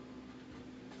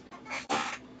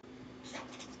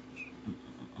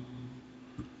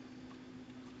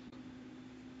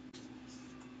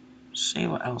 See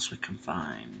what else we can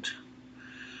find.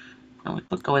 Well, we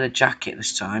could go with a jacket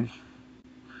this time.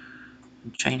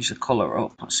 Change the colour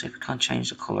up. Let's see if we can change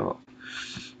the colour up.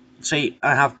 See,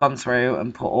 I have gone through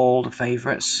and put all the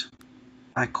favourites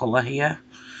by colour here.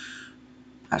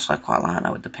 Actually, I quite like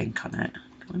that with the pink on it.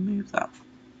 Can we move that?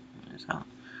 What is that?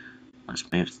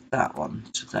 Let's move that one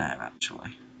to there,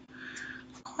 actually.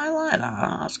 Quite like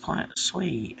that. That's quite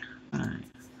sweet. Right.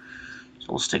 So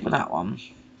we'll stick with that one.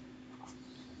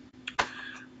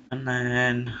 And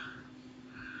then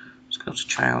let's go to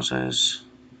trousers.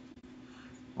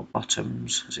 Or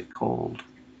bottoms, is it called?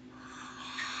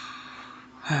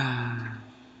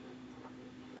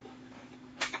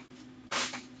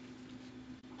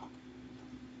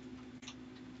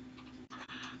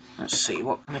 Let's see,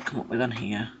 what can we come up with on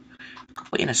here?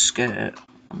 Could put in a skirt.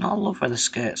 I'm not a lover of the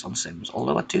skirts on Sims,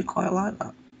 although I do quite like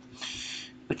that.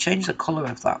 We change the colour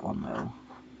of that one though.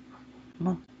 Come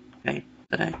on, okay,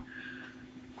 today.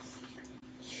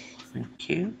 Thank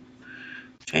you.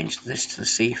 Change this to the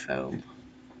seafoam.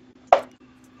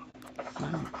 There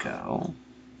we go.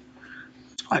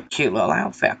 It's quite a cute little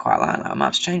outfit, I quite like that. I might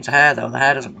have to change the hair though, the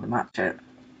hair doesn't really match it.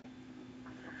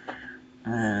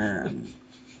 I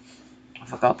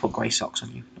forgot to put grey socks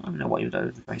on you. I don't even know what you do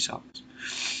with the grey socks.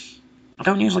 I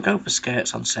don't usually go for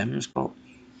skirts on Sims, but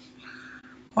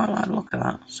quite like the look of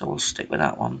that, so we'll stick with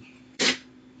that one.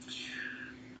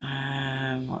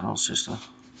 What else is there?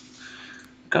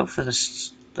 Go for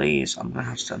these. I'm going to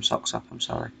have to take them socks off, I'm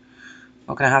sorry.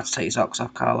 I'm going to have to take your socks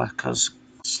off, Karla, because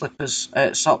slippers,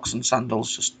 socks and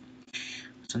sandals, just,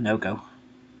 it's a no-go.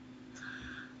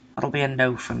 That'll be a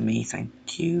no from me,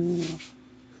 thank you.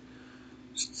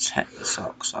 Just take the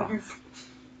socks off.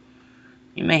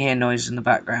 You may hear noises in the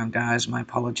background, guys. My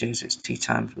apologies. It's tea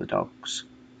time for the dogs.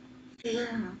 Yeah.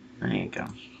 There you go.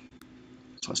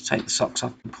 So let's take the socks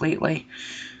off completely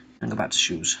and go back to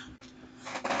shoes.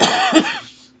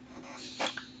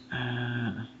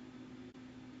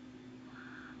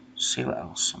 See what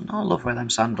else. I'm not a lover of them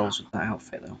sandals with that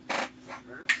outfit though.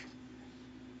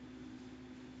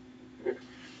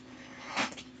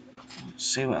 Let's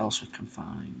see what else we can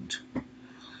find.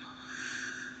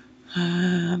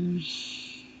 I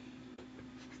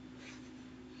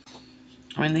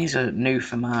mean, these are new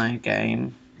for my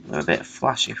game. They're a bit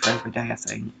flashy for every day, I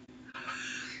think.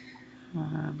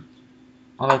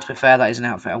 Although, to be fair, that is an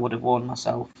outfit I would have worn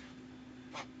myself.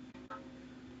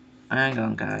 Hang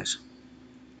on, guys.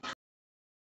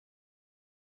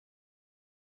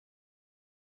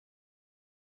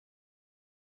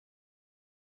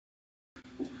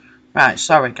 Right,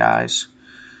 sorry, guys.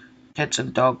 Kids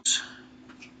and dogs.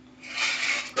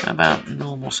 How about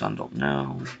normal sandal?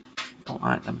 No, don't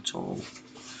like them at all.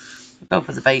 We'll go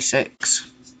for the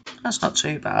basics. That's not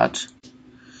too bad.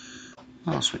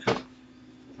 What else we got?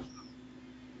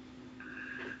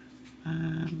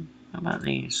 How about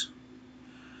these?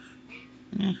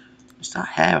 Yeah, it's that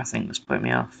hair, I think, that's putting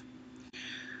me off.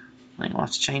 I think we'll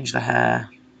have to change the hair.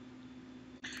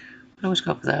 I always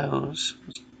go for those.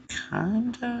 It's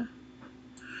kinda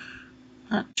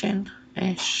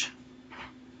matching-ish.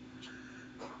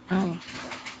 Oh,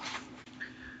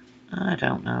 I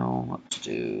don't know what to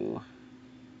do.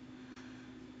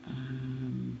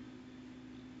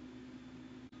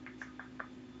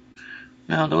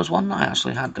 No, there was one that I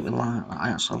actually had that I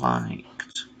actually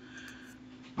liked.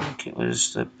 I think it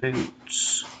was the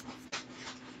boots.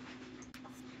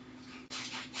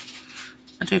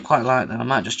 I do quite like them. I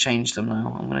might just change them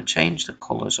now. I'm going to change the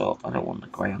colours up. I don't want the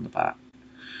grey on the back.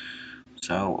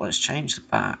 So let's change the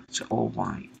back to all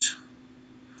white.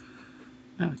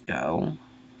 There we go.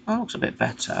 That looks a bit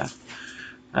better.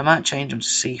 I might change them to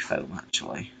seafoam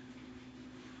actually.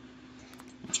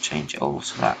 Let's change it all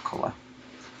to that colour.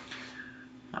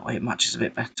 That way it matches a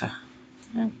bit better.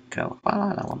 There we go. I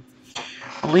like that one.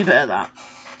 I'll leave it at that.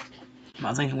 But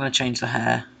I think I'm going to change the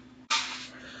hair.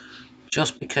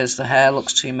 Just because the hair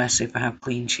looks too messy for how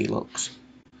clean she looks.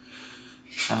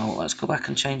 So let's go back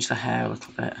and change the hair a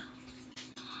little bit.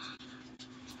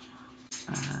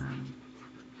 How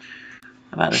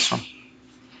about this one?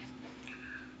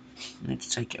 I need to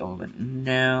take it over.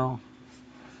 No.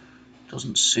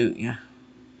 Doesn't suit you.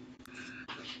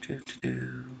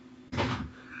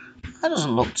 That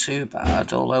doesn't look too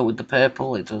bad, although with the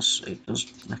purple it does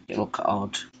make it look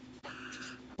odd.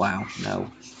 Wow, no.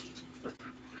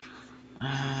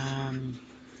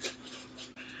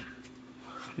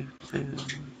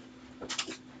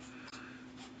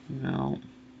 No.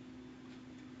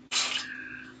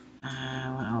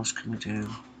 What else can we do?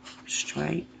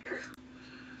 Straight?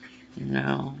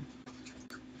 No.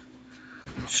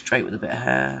 Straight with a bit of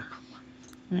hair.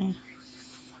 Yeah.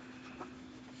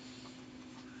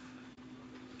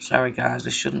 Sorry guys,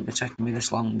 this shouldn't be taking me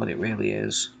this long, but it really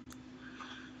is.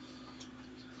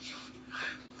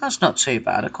 That's not too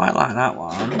bad, I quite like that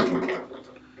one.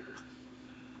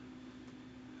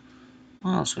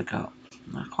 What else we got?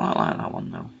 I quite like that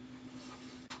one though.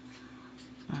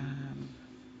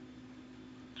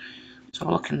 So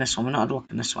we'll look in this one. We're not had a look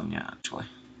in this one yet, actually.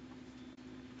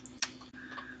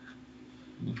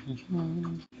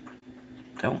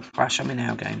 Don't crash on me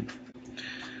now, game.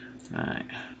 Right,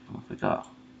 what have we got?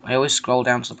 I always scroll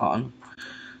down to the bottom,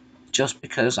 just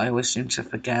because I always seem to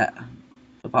forget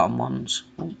the bottom ones.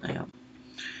 Oh, there you go.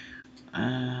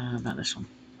 About this one.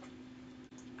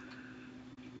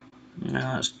 No,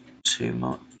 that's too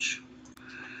much.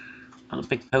 Got the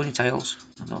big ponytails.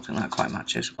 I don't think that quite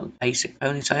matches. Got the basic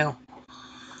ponytail.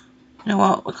 You know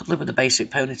what? We could live with the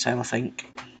basic ponytail, I think.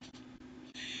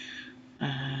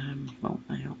 Well,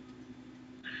 there you go.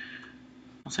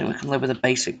 I think we can live with a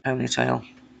basic ponytail.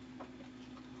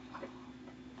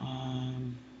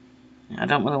 I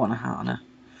don't really want a hat on her.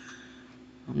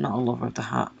 I'm not a lover of the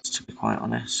hats, to be quite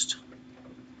honest.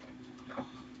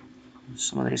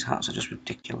 Some of these hats are just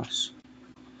ridiculous.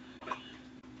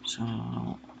 So,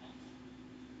 how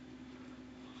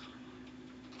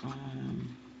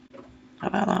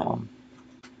about that one?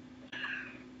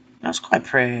 That's quite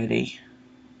pretty.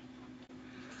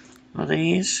 Are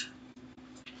these?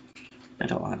 I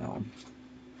don't like that one.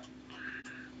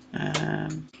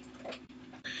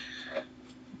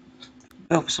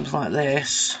 Go for something like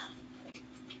this.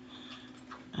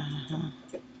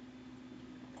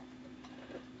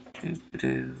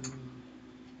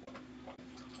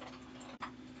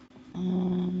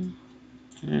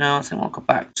 No, I think we'll go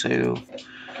back to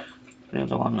the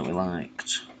other one that we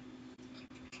liked.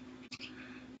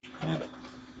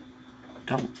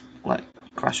 Don't let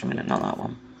crash a minute, not that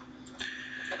one.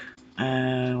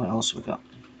 What else have we got?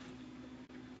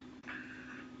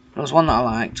 There was one that I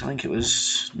liked. I think it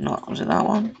was not. Was it that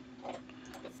one?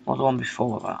 Or the one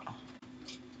before that?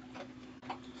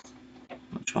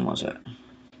 Which one was it?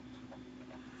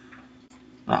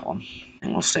 That one. I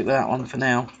think we'll stick with that one for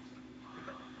now.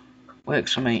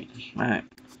 Works for me. Right.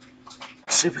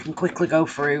 Let's see if we can quickly go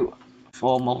through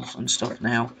formals and stuff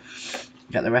now.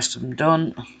 Get the rest of them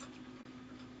done.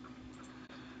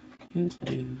 We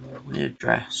need a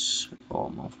dress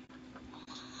formal.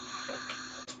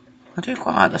 I do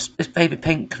quite like this baby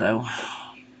pink though.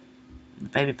 The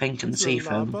baby pink and the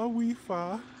seafoam.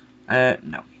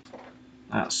 No.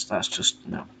 That's just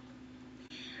no.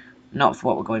 Not for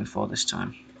what we're going for this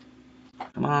time.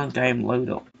 Come on, game, load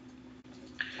up.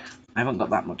 I haven't got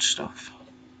that much stuff.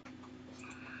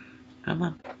 Come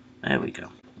on. There we go.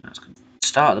 That's good.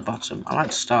 Start at the bottom. I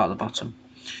like to start at the bottom.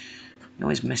 You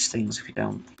always miss things if you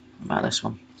don't. What about this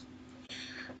one?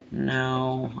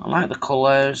 No. I like the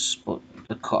colours, but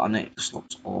the cut on it just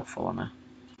looks awful on her.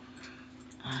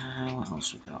 What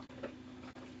else we got?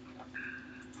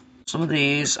 Some of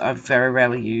these I very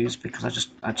rarely use because I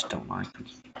just don't like them.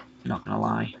 Not gonna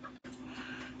lie.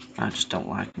 I just don't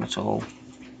like them at all.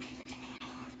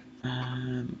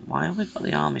 Why have we got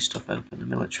the army stuff open, the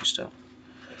military stuff?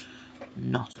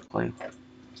 Not a clue.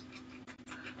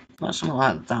 Got something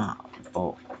like that,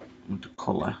 but with the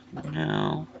colour.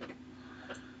 No.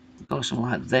 Go something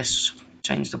like this.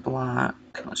 Change the black.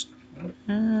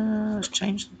 Let's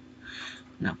change.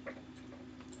 No.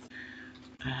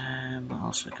 What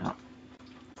else we got?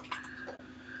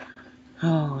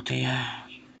 Oh dear.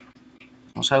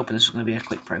 I was hoping this was going to be a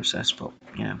quick process, but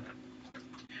you know,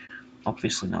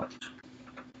 obviously not.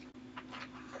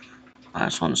 I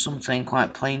just want something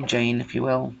quite plain Jane, if you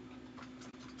will.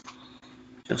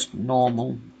 Just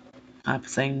normal type of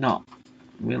thing, not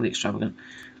really extravagant.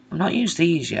 I've not used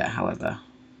these yet, however.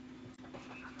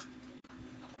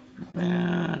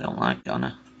 I don't like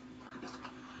Donna.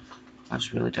 I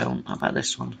just really don't. How about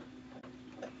this one?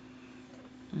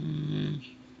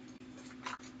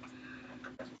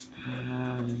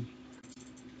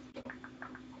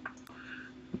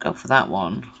 We'll go for that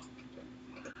one.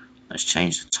 Let's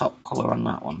change the top colour on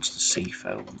that one to the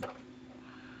seafoam.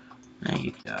 There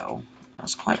you go.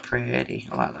 That's quite pretty.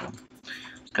 I like that one.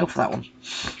 Let's go for that one.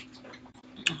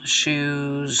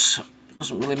 Shoes.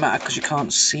 Doesn't really matter because you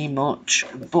can't see much,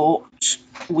 but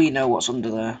we know what's under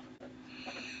there.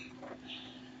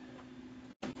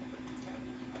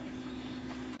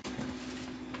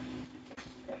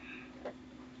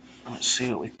 Let's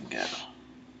see what we can get.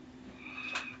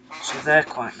 So they're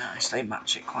quite nice. They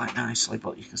match it quite nicely,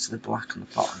 but you can see the black on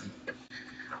the bottom.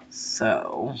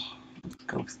 So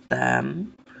go with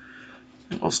them. I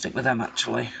think we'll stick with them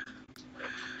actually.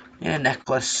 Yeah,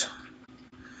 necklace.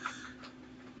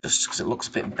 Just because it looks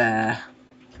a bit bare.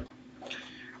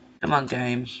 Come on,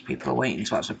 game. People are waiting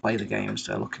to actually play the game,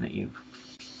 so they're looking at you.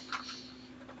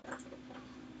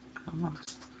 Come on.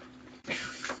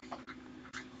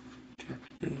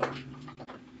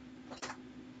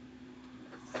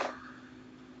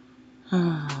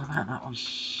 Oh, about that one.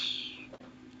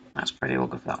 That's pretty. We'll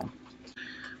go for that one.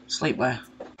 Sleepwear.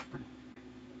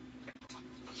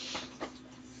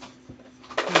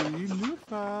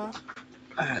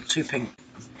 Two pink.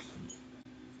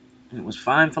 It was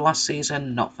fine for last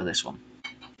season, not for this one.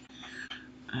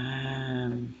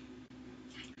 I'm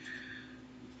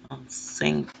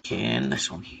thinking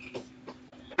this one.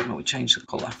 But we changed the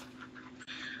colour.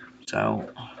 So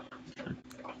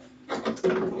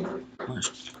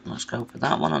let's go for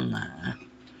that one on there.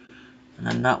 And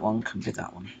then that one can be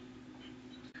that one.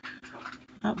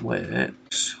 That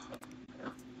works.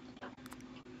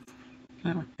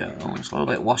 There we go. It's a little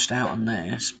bit washed out on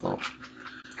this, but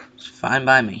it's fine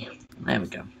by me. There we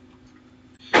go.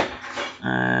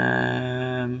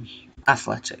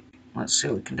 Athletic. Let's see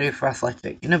what we can do for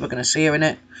athletic. You're never going to see her in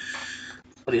it,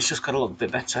 but it's just got to look a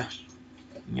bit better.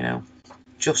 You know,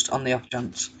 just on the off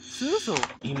chance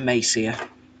you may see her.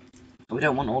 But we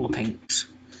don't want all the pinks.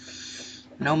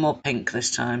 No more pink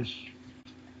this time.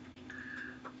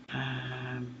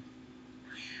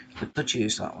 We could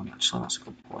use that one actually. That's a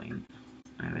good point.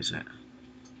 Where is it?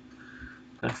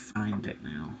 Gotta find it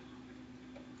now.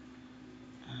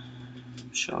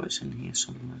 I'm sure it's in here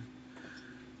somewhere.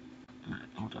 Right,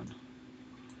 hold on.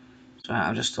 So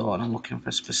I just thought I'm looking for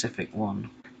a specific one.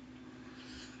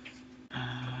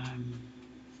 I'm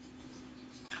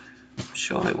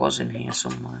sure it was in here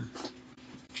somewhere.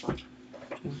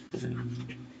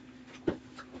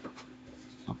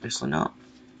 Obviously not.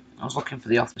 I was looking for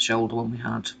the off-the-shoulder one we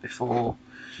had before.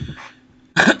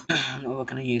 That we're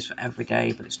going to use for every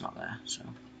day, but it's not there. So.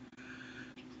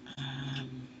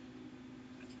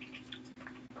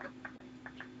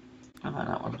 I like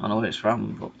that one. I know what it's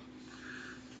from, but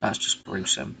that's just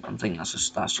gruesome. I'm thinking that's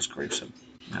just gruesome.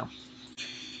 No,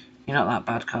 you're not that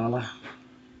bad, Karla.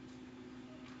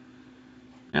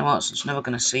 You know what? So it's never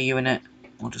going to see you in it.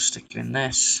 We'll just stick you in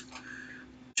this.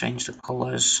 Change the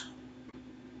colours.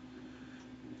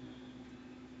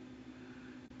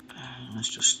 Let's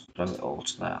just throw it all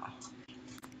to that.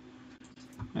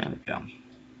 There we go.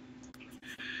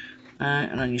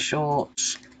 And then your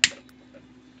shorts.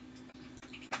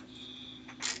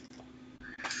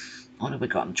 What have we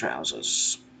got in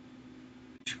trousers?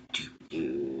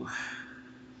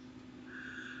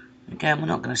 Again, we're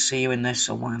not going to see you in this,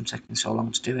 so why I'm taking so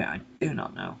long to do it, I do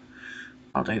not know.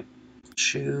 I'll do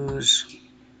shoes.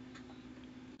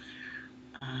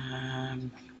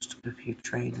 Just a few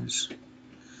trainers.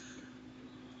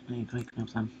 You can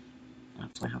have them.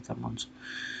 Actually, have them ones.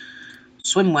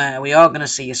 Swimwear. We are going to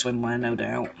see your swimwear, no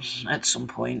doubt, at some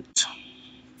point.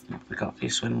 What have we got for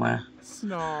your swimwear?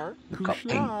 We've got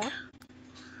pink.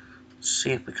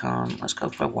 See if we can. Let's go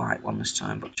for a white one this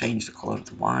time, but change the colour of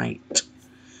the white.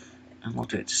 And we'll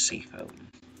do it to seafoam.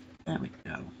 There we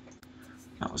go.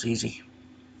 That was easy.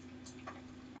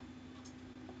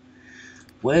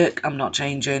 Work, I'm not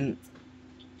changing.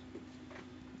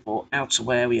 But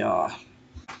outerwear we are.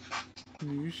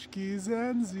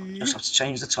 Just have to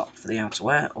change the top for the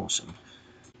outerwear. Awesome.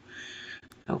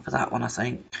 Go for that one, I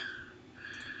think.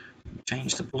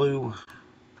 Change the blue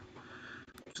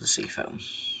to the seafoam.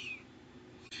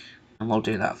 And we'll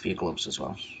do that for your gloves as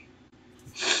well.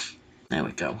 There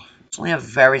we go. It's only a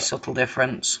very subtle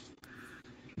difference,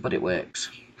 but it works.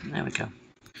 There we go.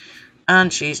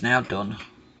 And she's now done.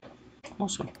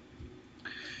 Awesome.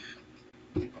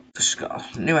 Just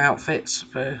got new outfits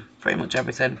for pretty much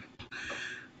everything.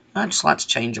 I just like to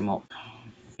change them up.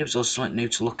 Gives us something new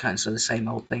to look at instead of the same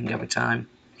old thing every time.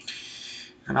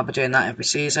 And I'll be doing that every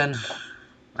season.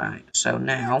 Right, so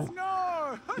now,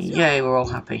 yay, we're all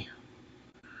happy.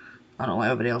 I don't know what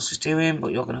everybody else is doing,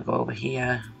 but you're going to go over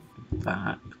here. In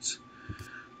fact,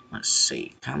 let's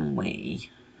see,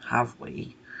 have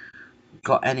we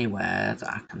got anywhere that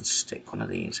I can stick one of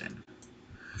these in?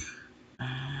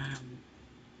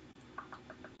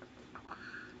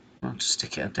 I'll just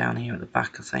stick it down here at the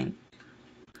back, I think.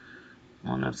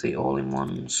 One of the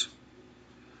all-in-ones.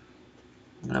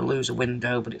 I'm going to lose a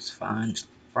window, but it's fine. It's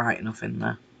bright enough in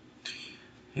there.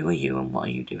 Who are you and what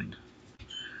are you doing?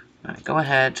 Right, go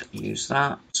ahead, use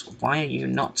that. Why are you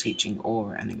not teaching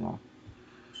Aura anymore?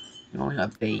 You only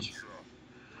got a B.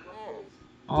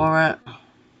 Aura,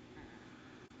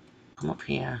 come up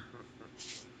here.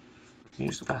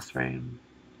 Use the bathroom.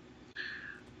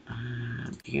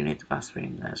 Do you need the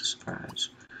bathroom? There's a surprise.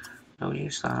 Go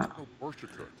use that.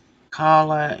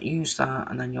 Karla, use that,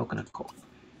 and then you're going to cook.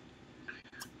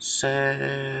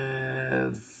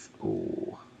 Serve.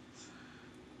 Ooh.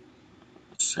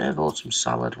 Serve autumn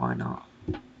salad, why not?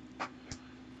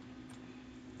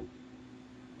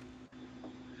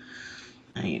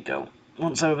 There you go.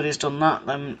 Once everybody's done that,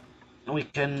 then we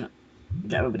can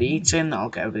get everybody eating. That'll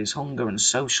get everybody's hunger and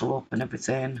social up and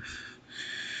everything.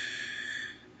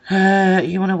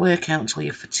 You want to work out until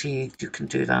you're fatigued. You can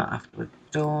do that after we're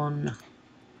done.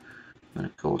 I'm going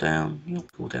to cool down. You'll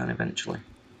cool down eventually.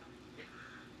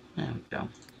 There we go.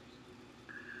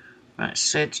 Right,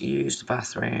 Sid, use the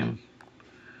bathroom.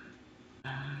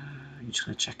 You're just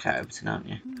going to check out everything, aren't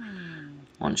you?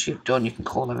 Once you've done, you can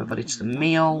call everybody to the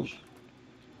meal.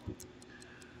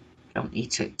 Don't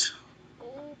eat it.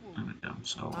 There we go.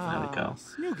 So, there we go.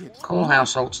 Call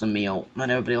household to the meal.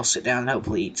 Then everybody will sit down and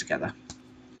hopefully eat together.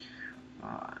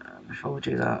 Before we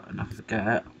do that, and I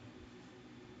forget,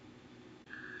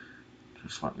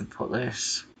 just let me put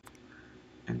this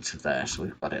into there so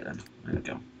we've got it then. There we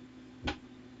go.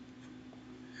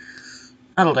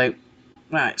 That'll do.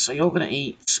 Right, so you're going to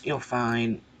eat. You're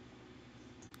fine.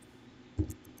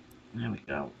 There we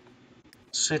go.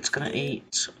 Sid's going to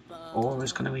eat.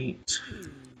 Aura's going to eat.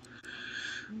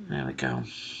 There we go.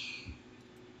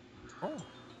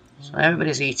 So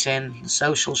everybody's eating. The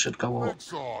social should go up.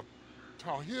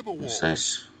 What's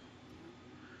this?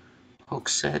 Hug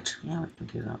Sid. Yeah, we can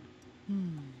do that.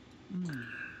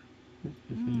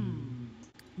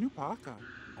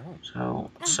 So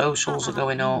socials are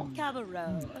going up.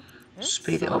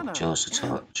 Speed it up just a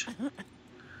touch. I'm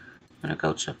going to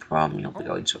go to prom. You'll be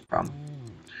going to prom.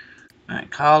 Right,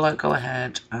 Karla, go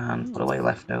ahead and put away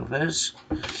leftovers.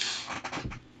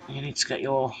 You need to get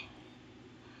your...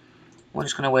 We're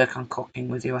just going to work on cooking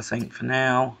with you, I think, for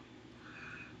now.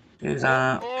 Do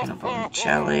that. Peanut butter and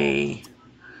jelly.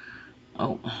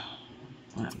 Oh,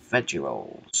 veggie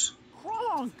rolls.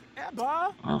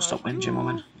 Oh, stop whinging,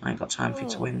 woman. I ain't got time for you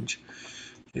to whinge.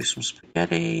 Do some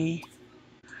spaghetti.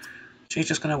 She's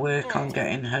just going to work on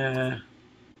getting her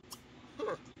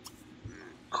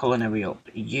culinary up.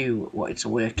 You wanted to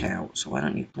work out, so why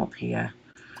don't you come up here?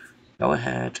 Go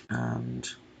ahead and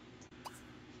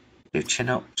do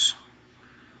chin-ups.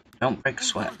 Don't break a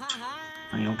sweat.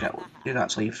 And you'll do that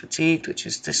till you're fatigued, which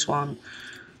is this one.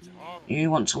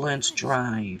 You want to learn to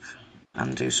drive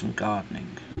and do some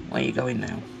gardening. Where are you going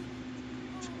now?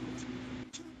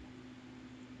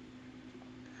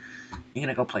 You're going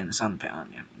to go play in the sandpit,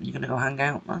 aren't you? You're going to go hang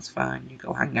out? That's fine. You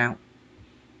go hang out.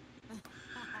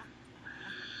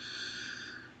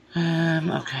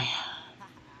 Okay.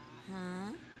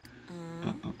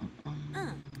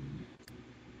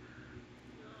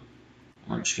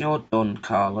 Once you're done,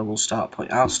 Karla, I'll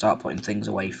start putting things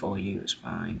away for you. It's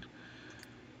fine.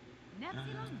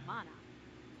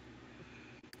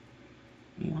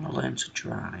 You want to learn to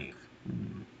drive.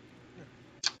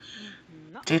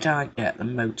 Did I get the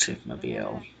motive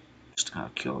mobile? Just out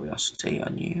of curiosity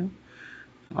on you.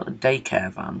 I got the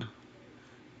daycare van.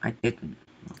 I didn't.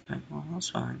 Okay, well that's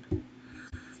fine.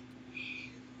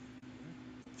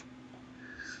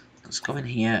 let's go in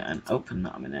here and open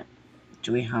that a minute.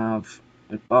 Do we have...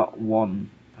 We've got one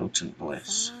potent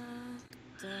bliss.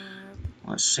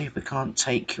 Let's see if we can't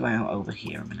take you out over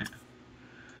here a minute.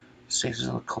 See if there's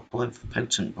a couple of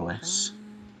potent bliss.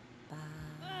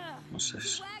 What's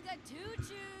this?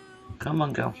 Come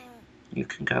on, go. You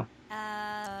can go.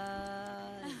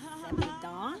 I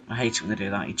hate it when they do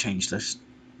that. You change the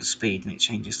speed and it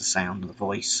changes the sound of the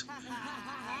voice.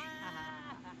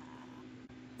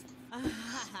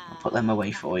 I'll put them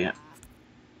away for you.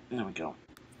 There we go.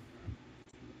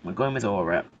 We're going with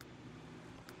Aura.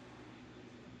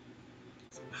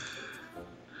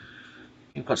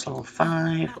 You've got level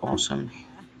 5. Awesome.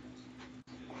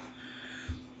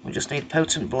 We just need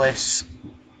potent bliss.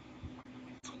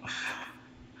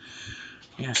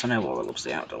 Yes, I know Aura loves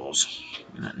the outdoors.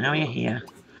 Now you're here.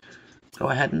 Go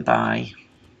ahead and buy.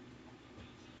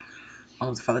 I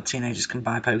love the fact that teenagers can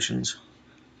buy potions.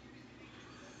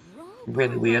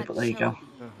 Really weird, but there you go.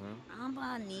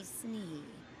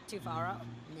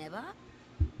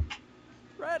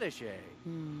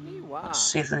 Let's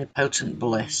see if there's any potent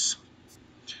bliss.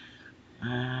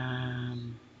 I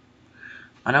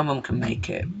know Mum can make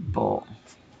it, but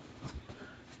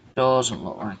doesn't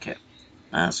look like it.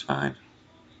 That's fine.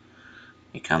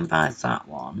 You can buy that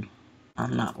one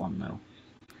and that one though.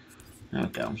 There we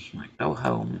go. Right, go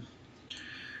home.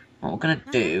 What we're going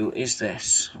to do is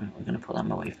this. We're going to put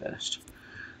them away first.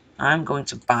 I'm going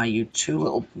to buy you 2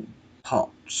 little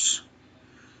pots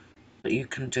that you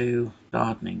can do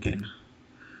gardening in.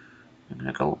 I'm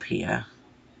going to go up here.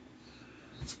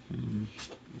 You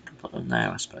can put them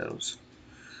there, I suppose.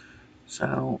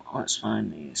 So let's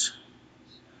find these.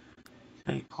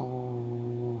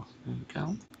 Pickle. There we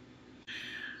go.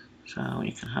 So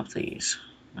you can have these.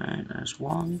 Right, there's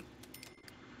 1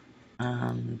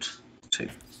 and 2.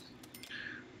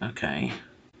 Okay.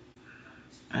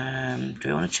 Do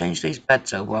we want to change these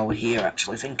beds over while we're here,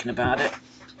 actually thinking about it?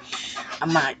 I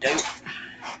might do.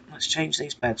 Let's change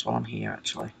these beds while I'm here,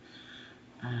 actually.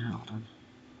 Hold on.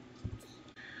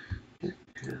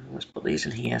 Let's put these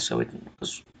in here so we can,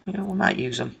 because, you know, we might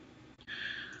use them.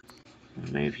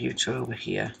 Move you 2 over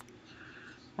here.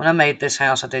 When I made this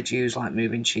house, I did use, like,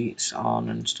 moving sheets on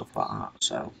and stuff like that,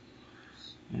 so,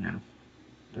 you know.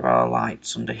 There are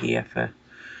lights under here for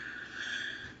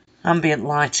ambient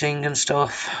lighting and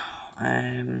stuff.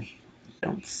 I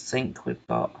don't think we've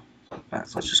got...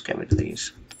 Let's just get rid of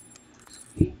these.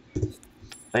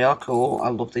 They are cool. I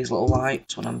love these little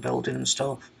lights when I'm building and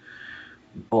stuff.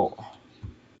 But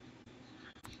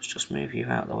let's just move you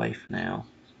out of the way for now.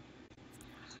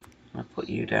 I'll put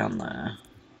you down there.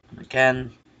 And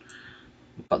again,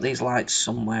 we've got these lights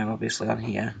somewhere, obviously, on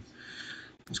here.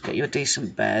 Let's get you a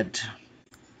decent bed.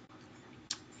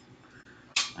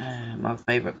 My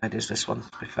favourite bed is this one,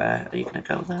 to be fair. Are you going to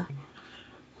go there?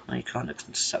 No, you can't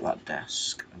set that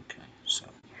desk. Okay, so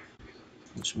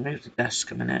let's remove the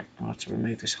desk a minute. I'll have to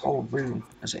remove this whole room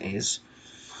as it is.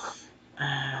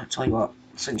 I'll tell you what,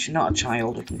 since you're not a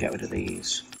child, we can get rid of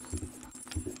these.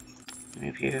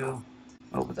 Move you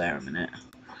over there a minute.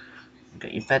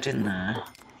 Get your bed in there.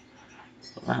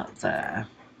 Put that there.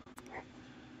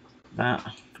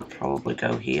 That could probably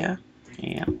go here.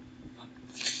 Yeah.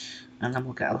 And then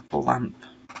we'll get a little lamp.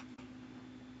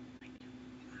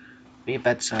 Be a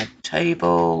bedside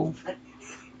table.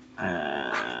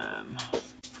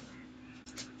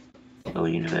 Go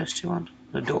university one.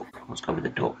 The duck. Let's go with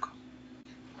the duck.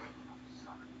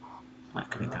 Where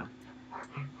can we go?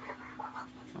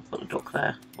 I'll put the duck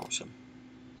there. Awesome.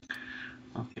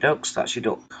 Okay, ducks. That's your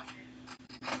duck.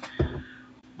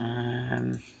 What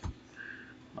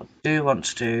I do want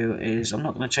to do is I'm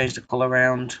not going to change the colour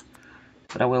around,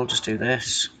 but I will just do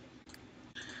this.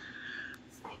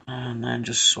 And then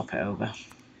just swap it over.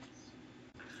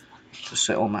 Just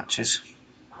so it all matches.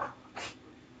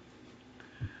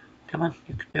 Come on,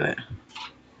 you can do it.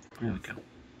 There we go.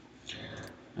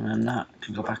 And then that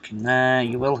can go back in there.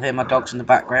 You will hear my dogs in the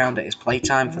background. It is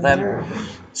playtime for them.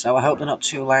 So I hope they're not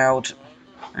too loud.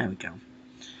 There we go.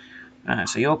 Right,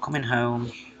 so you're coming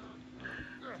home.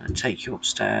 I'm going to take you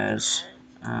upstairs.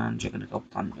 And you're going to go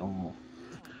plant your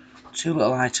 2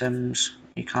 little items.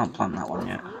 You can't plant that one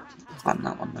yet. Plant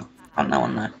that one though. Plant that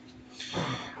one there.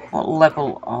 What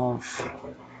level of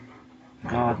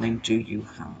gardening do you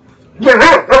have?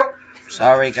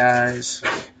 Sorry guys.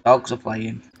 Dogs are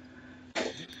playing.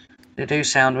 They do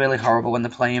sound really horrible when they're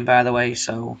playing, by the way,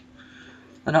 so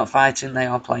they're not fighting, they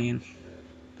are playing.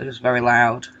 They're just very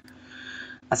loud.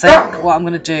 I think what I'm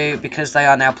going to do, because they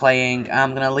are now playing,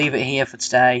 I'm going to leave it here for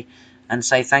today and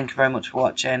say thank you very much for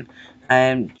watching.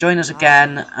 Join us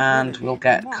again and we'll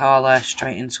get Karla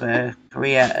straight into her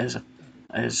career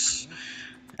as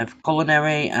of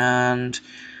culinary and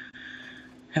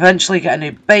eventually get a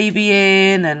new baby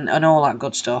in and all that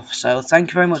good stuff. So thank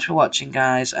you very much for watching,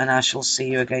 guys, and I shall see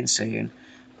you again soon.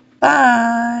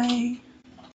 Bye!